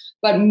Canada,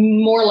 but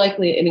more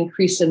likely an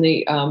increase in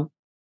the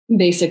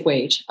basic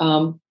wage.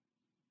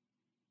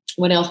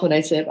 What else would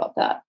I say about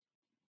that?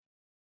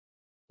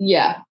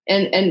 Yeah.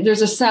 And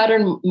there's a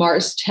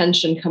Saturn-Mars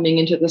tension coming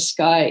into the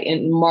sky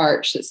in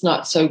March that's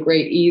not so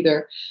great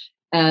either.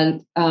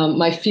 And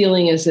my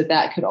feeling is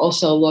that could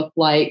also look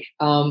like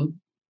a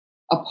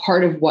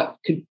part of what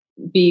could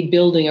be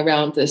building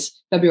around this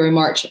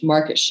February-March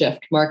market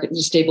shift, market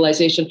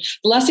stabilization.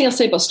 The last thing I'll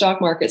say about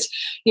stock markets,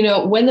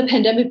 when the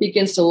pandemic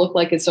begins to look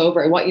like it's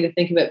over, I want you to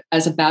think of it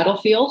as a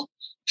battlefield.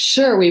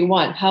 Sure, we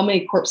won. How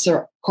many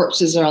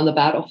corpses are on the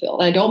battlefield?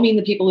 And I don't mean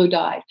the people who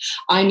died.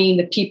 I mean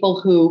the people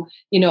who,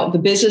 the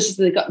businesses,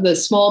 the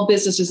small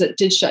businesses that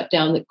did shut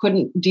down, that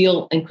couldn't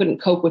deal and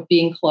couldn't cope with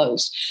being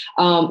closed.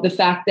 The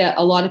fact that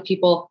a lot of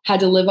people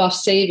had to live off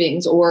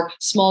savings or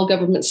small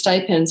government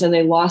stipends, and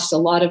they lost a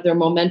lot of their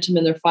momentum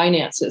in their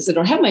finances. They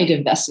don't have money to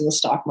invest in the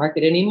stock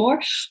market anymore.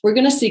 We're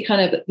going to see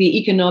kind of the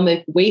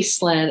economic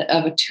wasteland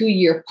of a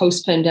 2-year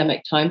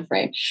post-pandemic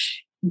timeframe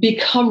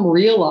become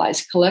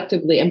realized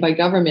collectively and by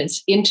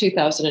governments in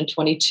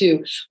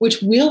 2022,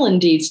 which will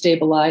indeed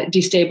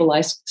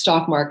destabilize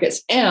stock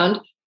markets.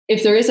 And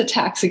if there is a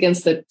tax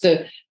against the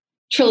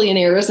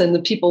trillionaires and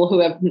the people who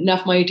have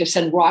enough money to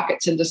send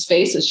rockets into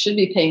space, it should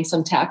be paying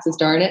some taxes,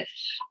 darn it,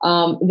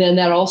 then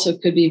that also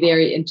could be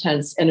very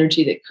intense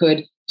energy that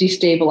could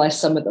destabilize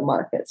some of the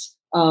markets.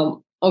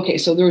 Okay,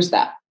 so there's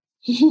that.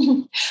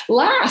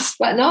 Last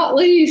but not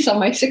least, on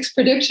my sixth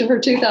prediction for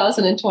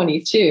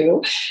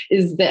 2022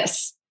 is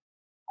this.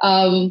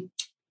 I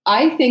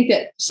think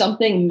that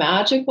something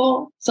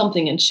magical,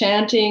 something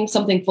enchanting,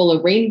 something full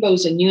of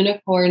rainbows and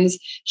unicorns,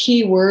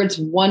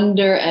 keywords,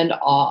 wonder and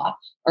awe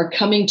are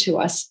coming to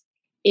us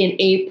in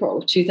April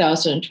of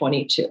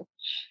 2022.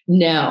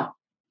 Now,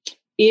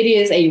 it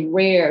is a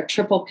rare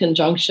triple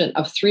conjunction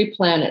of 3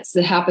 planets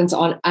that happens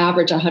on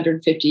average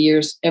 150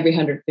 years, every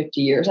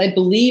 150 years. I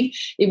believe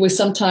it was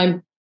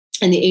sometime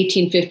in the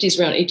 1850s,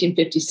 around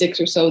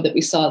 1856 or so, that we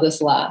saw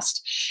this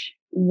last.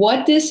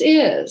 What this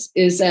is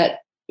that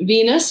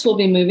Venus will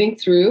be moving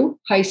through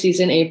Pisces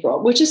in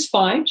April, which is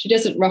fine. She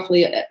does it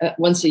roughly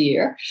once a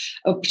year.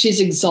 She's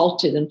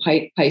exalted in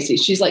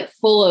Pisces. She's like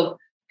full of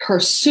her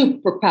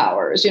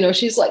superpowers.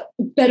 She's like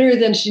better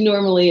than she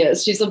normally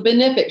is. She's a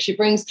benefic. She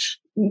brings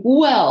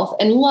wealth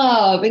and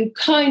love and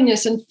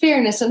kindness and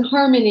fairness and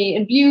harmony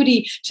and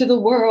beauty to the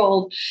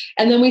world.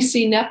 And then we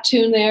see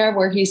Neptune there,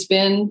 where he's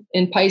been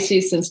in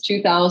Pisces since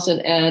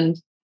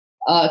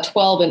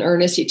 2012 in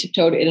earnest. He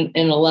tiptoed in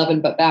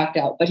 11, but backed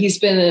out. But he's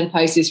been in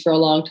Pisces for a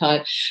long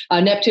time.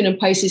 Neptune and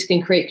Pisces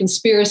can create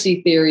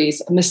conspiracy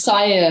theories,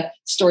 Messiah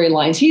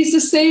storylines. He's the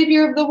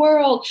savior of the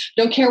world.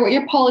 Don't care what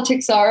your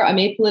politics are. I'm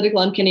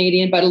apolitical, I'm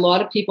Canadian, but a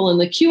lot of people in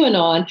the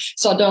QAnon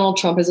saw Donald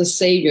Trump as a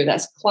savior.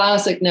 That's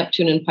classic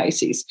Neptune and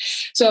Pisces.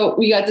 So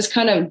we got this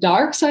kind of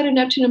dark side of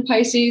Neptune and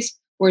Pisces,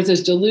 where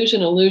there's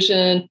delusion,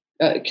 illusion,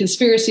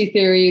 conspiracy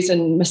theories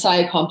and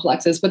messiah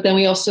complexes. But then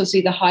we also see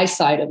the high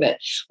side of it,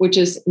 which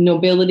is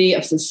nobility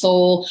of the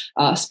soul,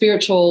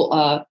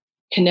 spiritual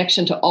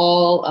connection to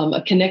all,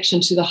 a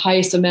connection to the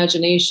highest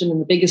imagination and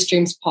the biggest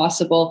dreams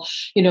possible.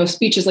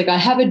 Speeches like "I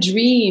have a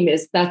dream"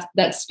 is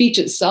that speech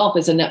itself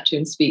is a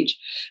Neptune speech.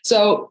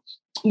 So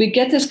we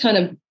get this kind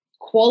of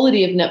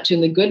quality of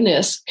Neptune, the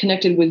goodness,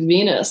 connected with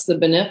Venus, the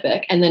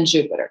benefic, and then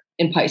Jupiter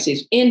in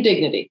Pisces, in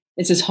dignity.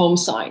 It's his home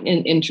sign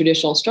in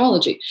traditional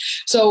astrology.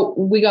 So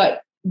we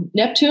got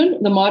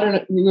Neptune, the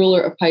modern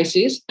ruler of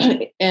Pisces,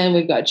 and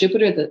we've got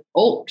Jupiter, the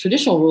old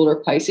traditional ruler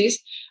of Pisces.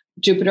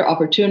 Jupiter,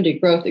 opportunity,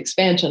 growth,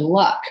 expansion,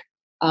 luck,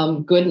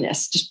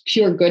 goodness, just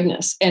pure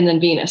goodness. And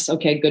then Venus,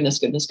 okay, goodness,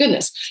 goodness,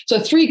 goodness. So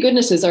 3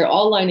 goodnesses are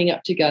all lining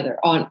up together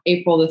on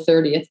April the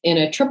 30th in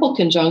a triple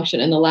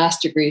conjunction in the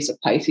last degrees of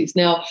Pisces.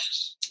 Now,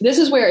 this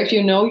is where, if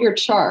you know your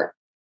chart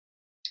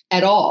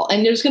at all,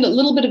 and there's going to a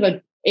little bit of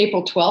a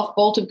April 12th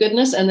bolt of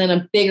goodness and then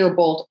a bigger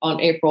bolt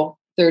on April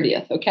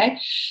 30th, okay?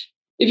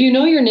 If you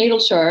know your natal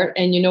chart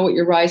and you know what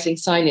your rising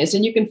sign is,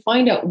 and you can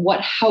find out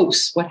what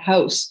house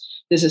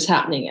this is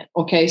happening in,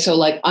 okay? So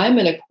like I'm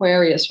an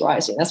Aquarius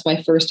rising. That's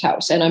my first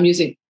house. And I'm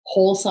using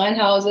whole sign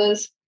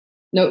houses.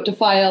 Note to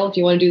file, if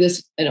you want to do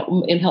this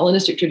in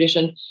Hellenistic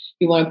tradition,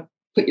 you want to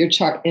put your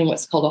chart in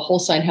what's called a whole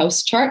sign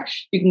house chart.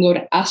 You can go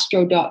to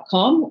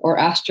astro.com or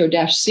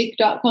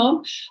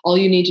astro-seek.com. All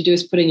you need to do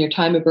is put in your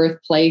time of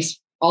birth, place,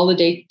 all the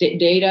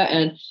data,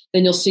 and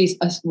then you'll see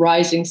a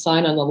rising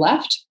sign on the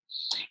left.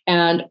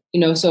 And,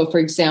 so for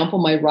example,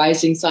 my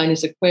rising sign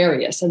is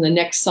Aquarius, and the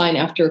next sign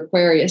after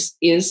Aquarius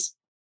is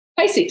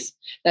Pisces.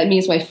 That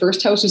means my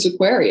first house is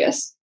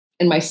Aquarius,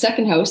 and my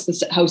second house,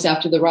 the house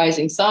after the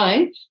rising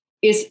sign,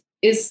 is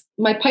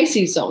my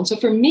Pisces zone. So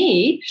for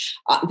me,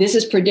 this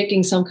is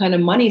predicting some kind of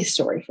money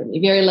story for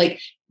me, very like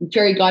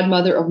fairy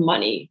godmother of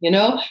money,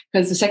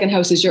 because the second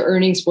house is your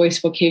earnings, voice,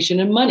 vocation,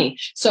 and money.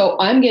 So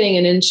I'm getting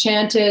an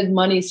enchanted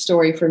money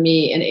story for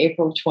me in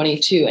April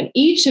 22. And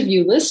each of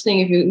you listening,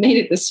 if you made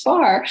it this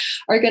far,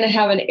 are going to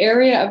have an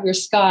area of your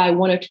sky,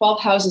 one of 12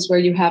 houses where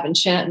you have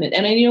enchantment.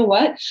 And you know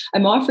what?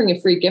 I'm offering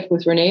a free gift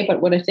with Renee,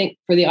 but what I think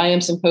for the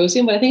IAM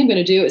Symposium, what I think I'm going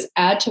to do is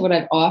add to what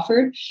I've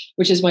offered,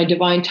 which is my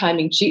divine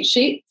timing cheat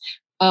sheet.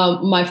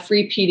 My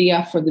free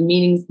PDF for the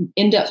meanings,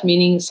 in-depth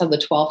meanings of the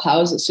 12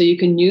 houses. So you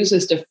can use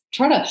this to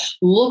try to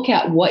look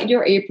at what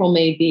your April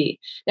may be.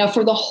 Now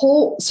for the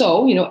whole,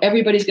 so,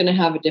 everybody's going to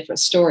have a different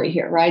story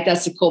here, right?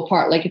 That's the cool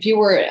part. Like if you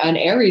were an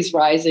Aries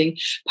rising,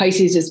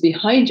 Pisces is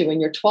behind you in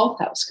your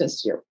 12th house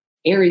because your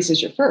Aries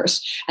is your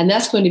first. And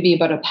that's going to be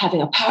about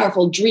having a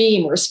powerful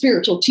dream or a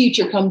spiritual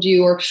teacher come to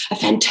you or a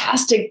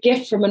fantastic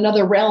gift from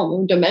another realm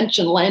or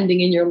dimension landing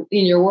in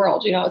your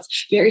world.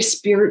 It's very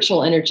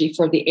spiritual energy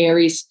for the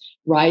Aries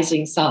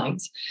rising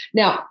signs.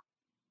 Now,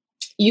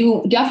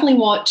 you definitely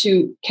want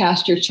to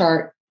cast your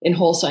chart in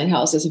whole sign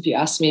houses, if you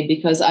ask me,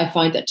 because I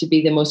find that to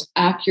be the most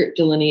accurate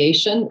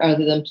delineation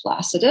rather than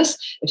Placidus.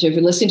 If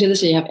you're listening to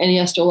this and you have any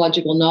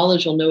astrological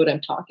knowledge, you'll know what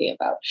I'm talking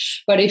about.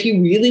 But if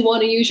you really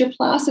want to use your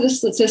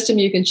Placidus system,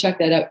 you can check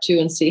that out too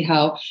and see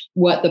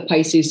what the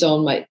Pisces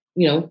zone might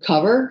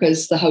cover,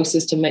 because the house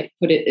system might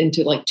put it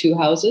into like 2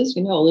 houses, a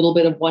little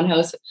bit of one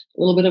house, a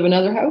little bit of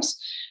another house.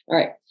 All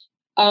right.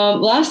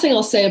 Last thing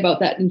I'll say about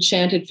that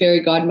enchanted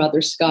fairy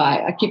godmother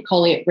sky, I keep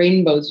calling it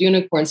rainbows,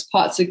 unicorns,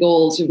 pots of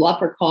gold,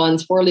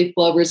 leprechauns, 4-leaf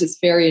clovers. It's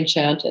very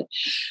enchanted.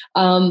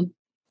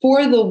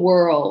 For the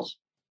world,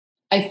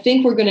 I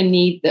think we're going to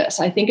need this.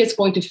 I think it's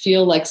going to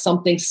feel like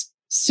something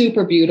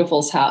super beautiful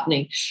is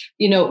happening.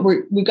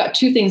 We've got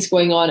 2 things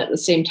going on at the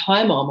same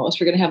time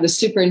almost. We're going to have the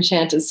super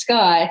enchanted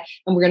sky,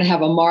 and we're going to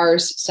have a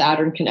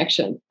Mars-Saturn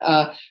connection,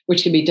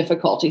 which can be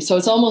difficulty. So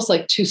it's almost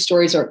like 2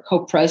 stories are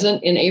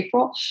co-present in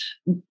April.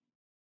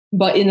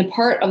 But in the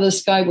part of the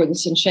sky where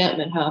this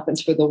enchantment happens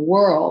for the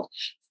world,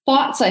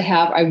 thoughts I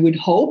have, I would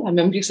hope, I'm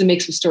just going to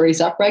make some stories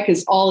up, right?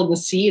 Because all in the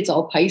sea, it's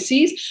all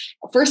Pisces.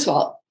 First of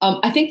all,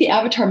 I think the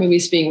Avatar movie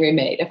is being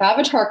remade. If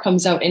Avatar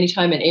comes out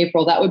anytime in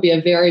April, that would be a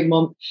very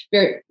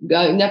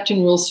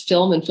Neptune rules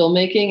film and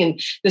filmmaking.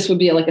 And this would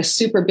be like a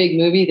super big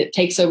movie that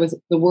takes over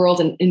the world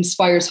and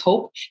inspires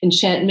hope,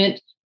 enchantment,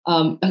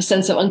 a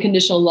sense of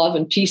unconditional love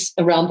and peace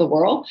around the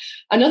world.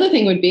 Another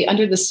thing would be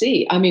under the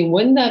sea.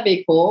 Wouldn't that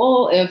be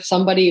cool if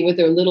somebody with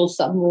their little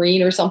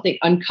submarine or something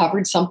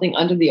uncovered something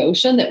under the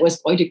ocean that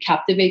was going to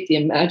captivate the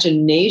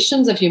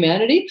imaginations of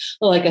humanity,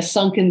 like a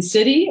sunken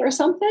city or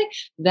something?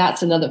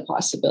 That's another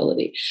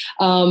possibility.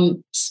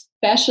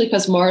 Especially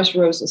because Mars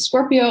rose in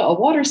Scorpio, a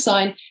water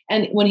sign.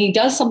 And when he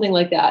does something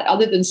like that,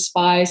 other than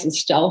spies and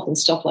stealth and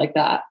stuff like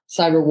that,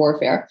 cyber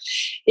warfare,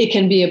 it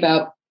can be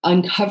about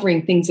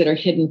uncovering things that are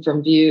hidden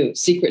from view,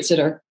 secrets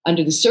that are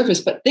under the surface,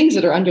 but things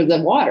that are under the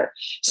water.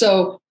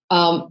 So,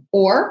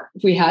 or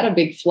if we had a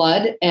big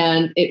flood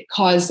and it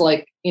caused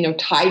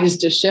tides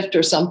to shift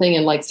or something,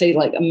 and say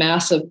a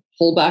massive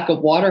pullback of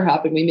water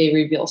happened, we may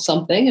reveal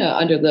something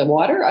under the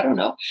water. I don't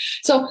know.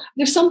 So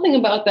there's something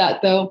about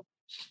that though,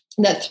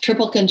 that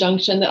triple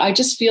conjunction that I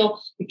just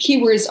feel the key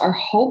words are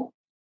hope,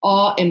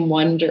 awe, and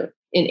wonder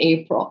in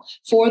April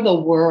for the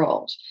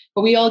world.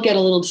 But we all get a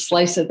little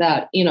slice of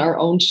that in our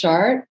own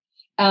chart.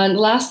 And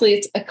lastly,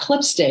 it's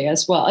eclipse day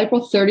as well.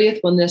 April 30th,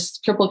 when this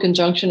triple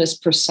conjunction is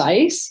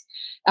precise,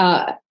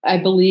 I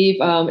believe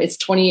it's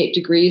 28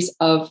 degrees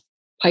of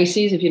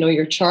Pisces. If you know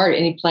your chart,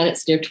 any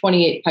planets near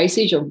 28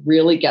 Pisces, you'll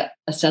really get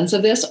a sense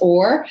of this,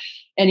 or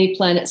any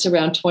planets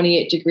around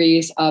 28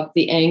 degrees of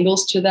the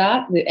angles to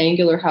that, the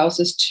angular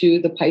houses to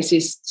the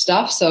Pisces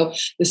stuff. So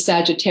the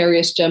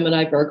Sagittarius,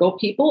 Gemini, Virgo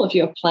people, if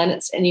you have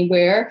planets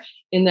anywhere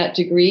in that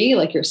degree,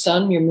 like your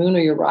sun, your moon, or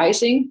your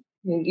rising,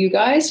 you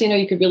guys,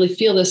 you could really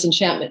feel this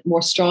enchantment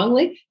more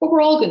strongly, but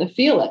we're all going to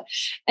feel it.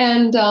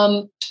 And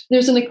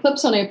there's an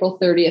eclipse on April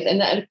 30th,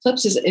 and that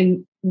eclipse is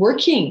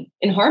working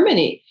in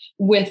harmony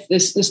with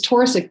this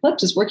Taurus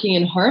eclipse is working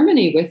in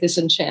harmony with this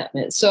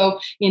enchantment. So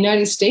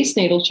United States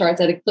natal charts,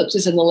 that eclipse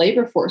is in the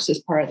labor forces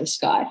part of the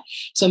sky.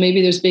 So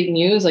maybe there's big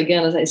news.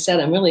 Again, as I said,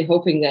 I'm really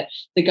hoping that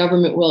the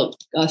government will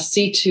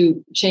see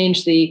to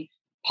change the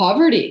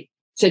poverty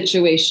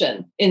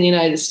situation in the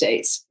United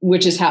States,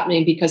 which is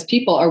happening because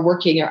people are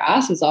working their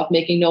asses off,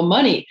 making no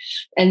money.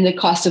 And the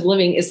cost of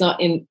living is not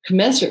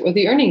commensurate with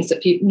the earnings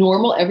that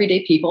normal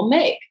everyday people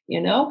make,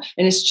 and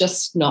it's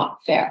just not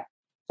fair.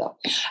 So,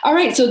 all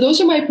right. So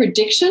those are my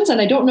predictions. And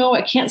I don't know,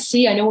 I can't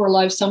see, I know we're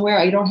live somewhere.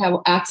 I don't have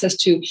access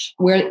to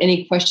where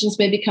any questions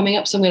may be coming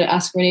up. So I'm going to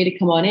ask Renee to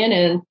come on in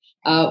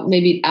and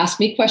maybe ask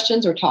me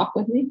questions or talk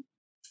with me.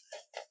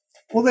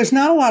 Well, there's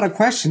not a lot of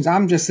questions.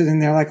 I'm just sitting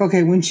there like,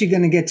 okay, when's she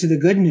going to get to the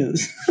good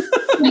news?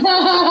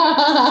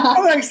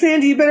 I'm like,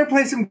 Sandy, you better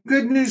play some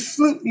good news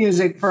flute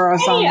music for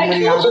us on the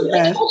way out of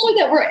bed. I told you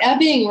that we're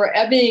ebbing,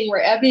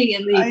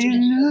 and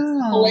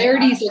the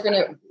polarities are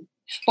going to,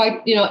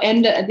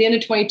 end at the end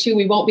of 22,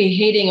 we won't be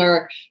hating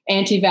our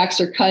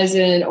anti-vaxxer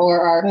cousin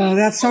or our. Oh,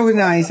 that's so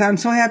nice. I'm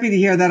so happy to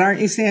hear that. Aren't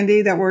you,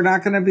 Sandy, that we're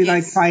not going to be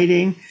like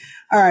fighting?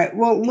 All right.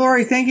 Well,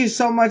 Lori, thank you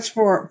so much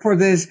for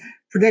this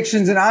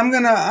predictions. And I'm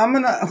going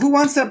to, who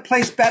wants to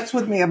place bets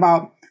with me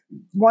about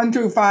 1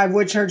 through 5,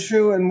 which are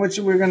true and which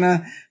we're going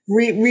to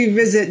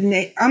revisit.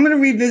 I'm going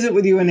to revisit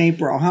with you in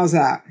April. How's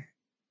that?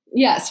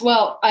 Yes.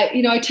 Well,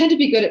 I tend to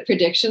be good at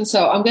predictions.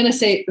 So I'm going to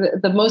say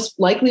the most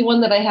likely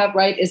one that I have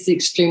right is the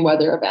extreme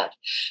weather event.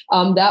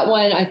 That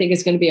one I think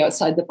is going to be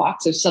outside the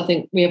box. It's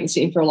something we haven't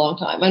seen for a long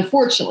time,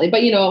 unfortunately.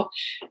 But, it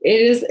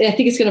is, I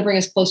think it's going to bring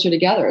us closer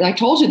together. And I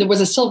told you there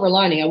was a silver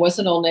lining. I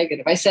wasn't all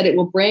negative. I said it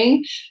will,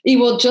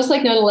 just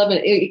like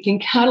 9/11, it can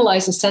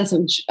catalyze a sense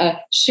of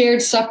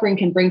shared suffering,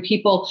 can bring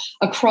people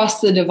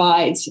across the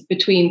divides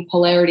between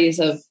polarities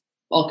of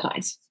all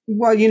kinds.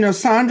 Well,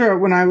 Sandra,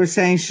 when I was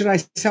saying, should I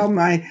sell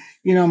my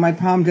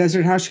Palm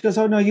Desert house? She goes,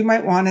 oh, no, you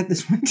might want it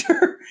this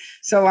winter.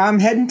 So I'm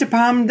heading to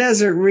Palm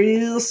Desert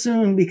real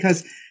soon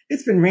because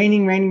it's been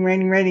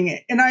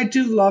raining. And I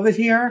do love it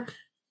here.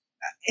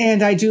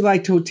 And I do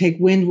like to take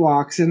wind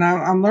walks, and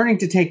I'm learning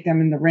to take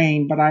them in the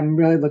rain, but I'm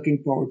really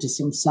looking forward to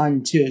some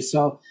sun too.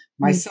 So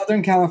my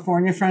Southern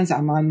California friends,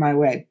 I'm on my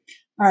way.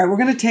 All right, we're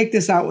going to take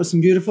this out with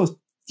some beautiful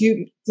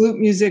flute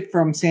music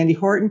from Sandy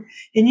Horton.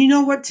 And you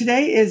know what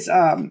today is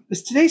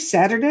today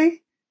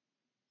Saturday?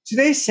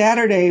 Today's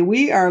Saturday.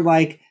 We are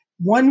like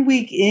 1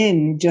 week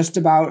in just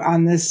about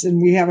on this,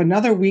 and we have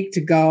another week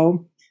to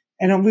go.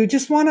 And we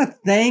just want to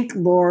thank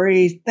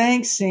Lori,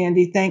 thank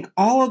Sandy, thank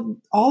all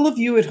of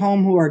you at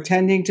home who are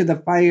tending to the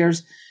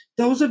fires.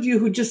 Those of you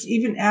who just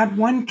even add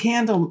one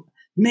candle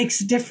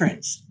makes a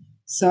difference.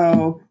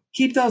 So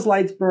keep those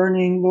lights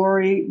burning.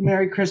 Lori,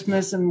 Merry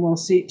Christmas, and we'll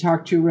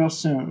talk to you real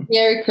soon.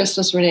 Merry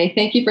Christmas, Renee.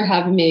 Thank you for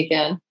having me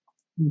again.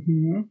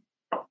 Mm-hmm.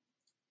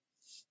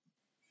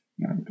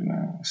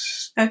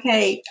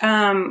 Okay.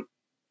 I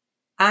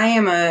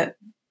am a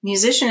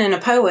musician and a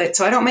poet,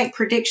 so I don't make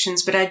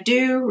predictions, but I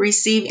do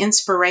receive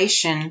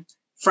inspiration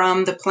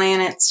from the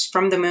planets,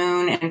 from the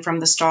moon, and from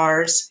the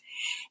stars.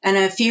 And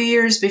a few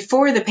years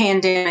before the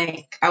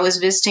pandemic, I was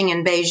visiting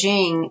in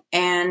Beijing,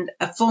 and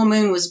a full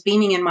moon was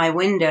beaming in my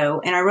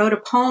window, and I wrote a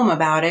poem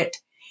about it,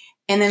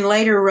 and then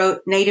later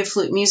wrote native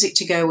flute music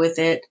to go with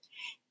it.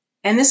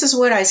 And this is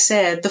what I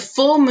said: the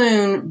full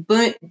moon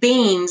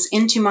beams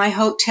into my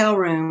hotel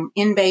room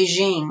in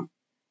Beijing.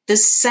 The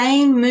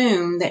same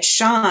moon that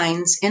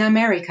shines in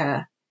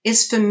America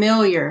is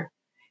familiar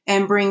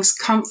and brings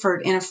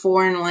comfort in a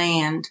foreign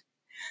land.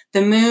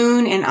 The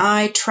moon and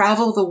I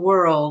travel the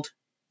world,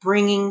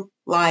 bringing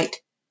light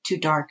to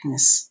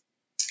darkness.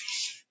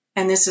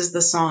 And this is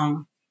the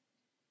song.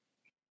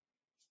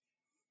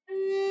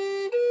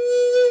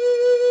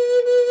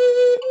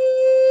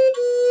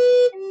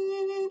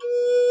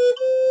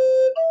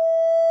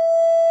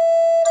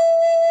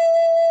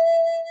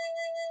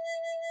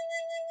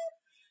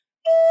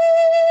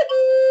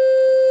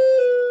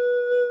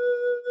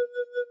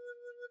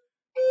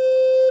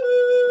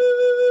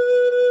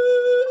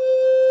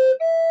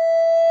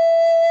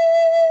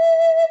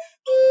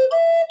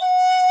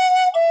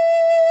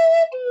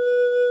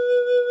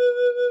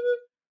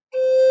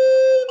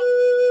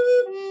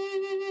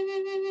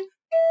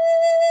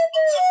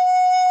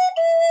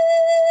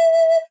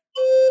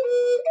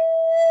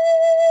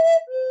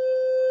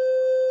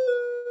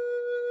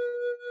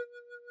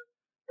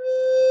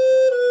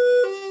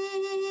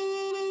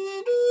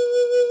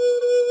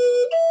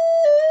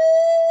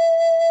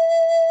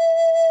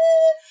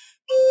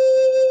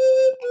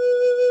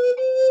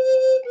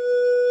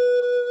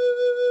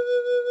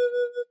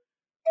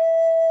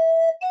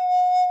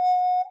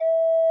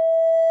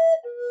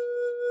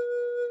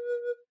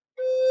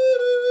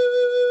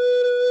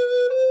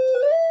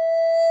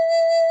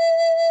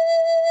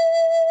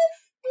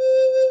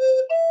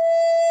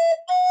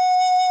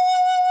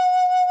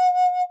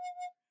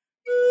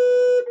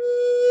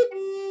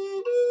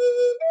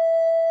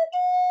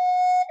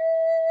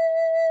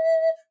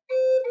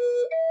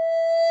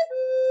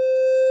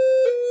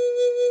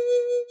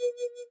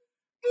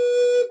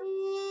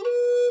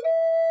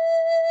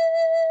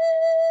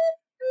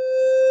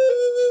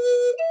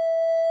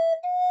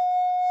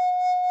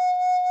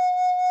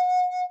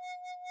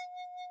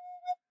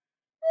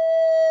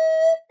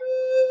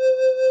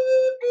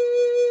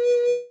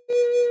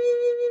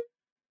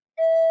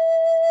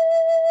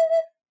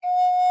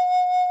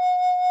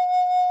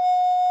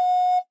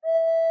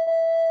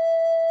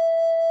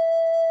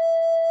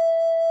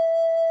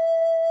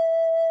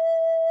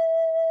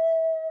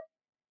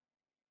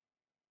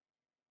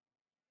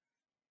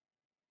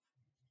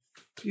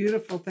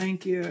 Beautiful.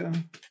 Thank you.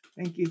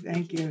 Thank you.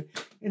 Thank you.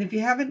 And if you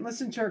haven't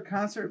listened to our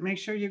concert, make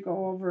sure you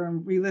go over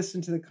and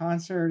re-listen to the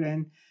concert.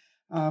 And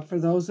for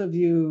those of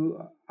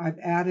you, I've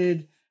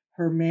added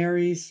her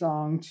Mary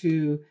song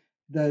to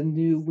the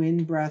new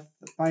wind, breath,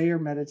 fire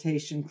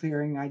meditation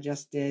clearing I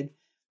just did,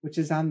 which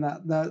is on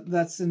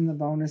that's in the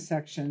bonus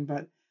section.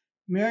 But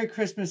Merry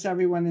Christmas,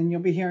 everyone. And you'll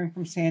be hearing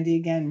from Sandy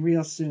again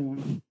real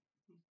soon.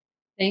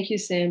 Thank you,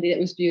 Sandy. It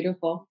was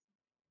beautiful.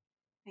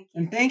 Thank you.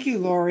 And thank you,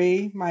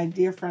 Lori, my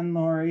dear friend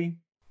Lori.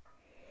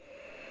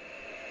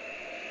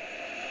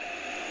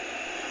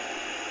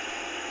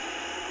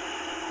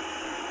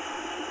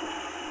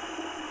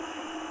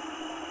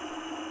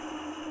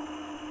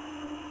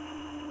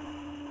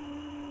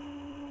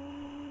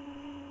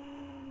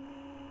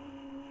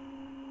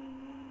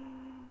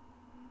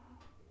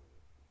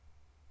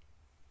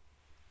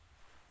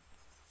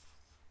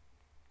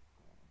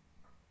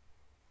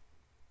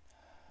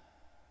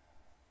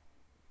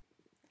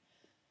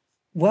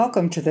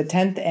 Welcome to the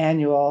 10th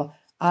annual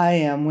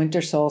IAM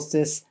Winter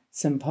Solstice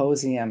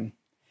Symposium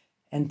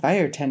and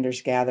Fire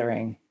Tenders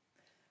Gathering.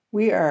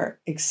 We are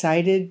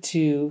excited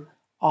to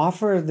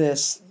offer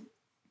this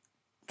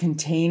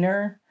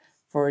container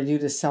for you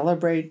to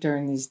celebrate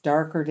during these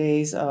darker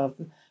days of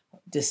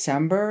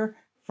December,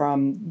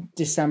 from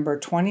December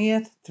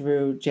 20th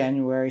through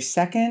January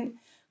 2nd.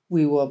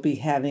 We will be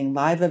having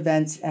live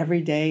events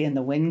every day in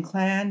the Wind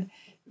Clan.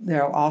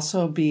 There'll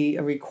also be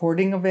a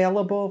recording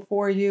available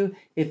for you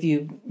if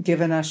you've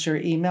given us your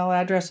email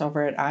address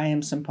over at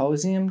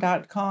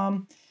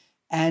iamsymposium.com.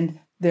 And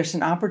there's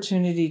an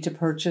opportunity to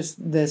purchase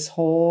this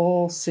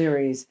whole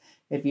series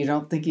if you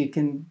don't think you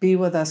can be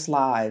with us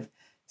live.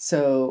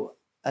 So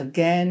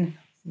again,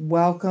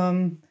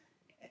 welcome,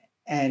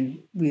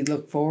 and we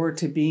look forward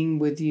to being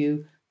with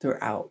you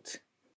throughout.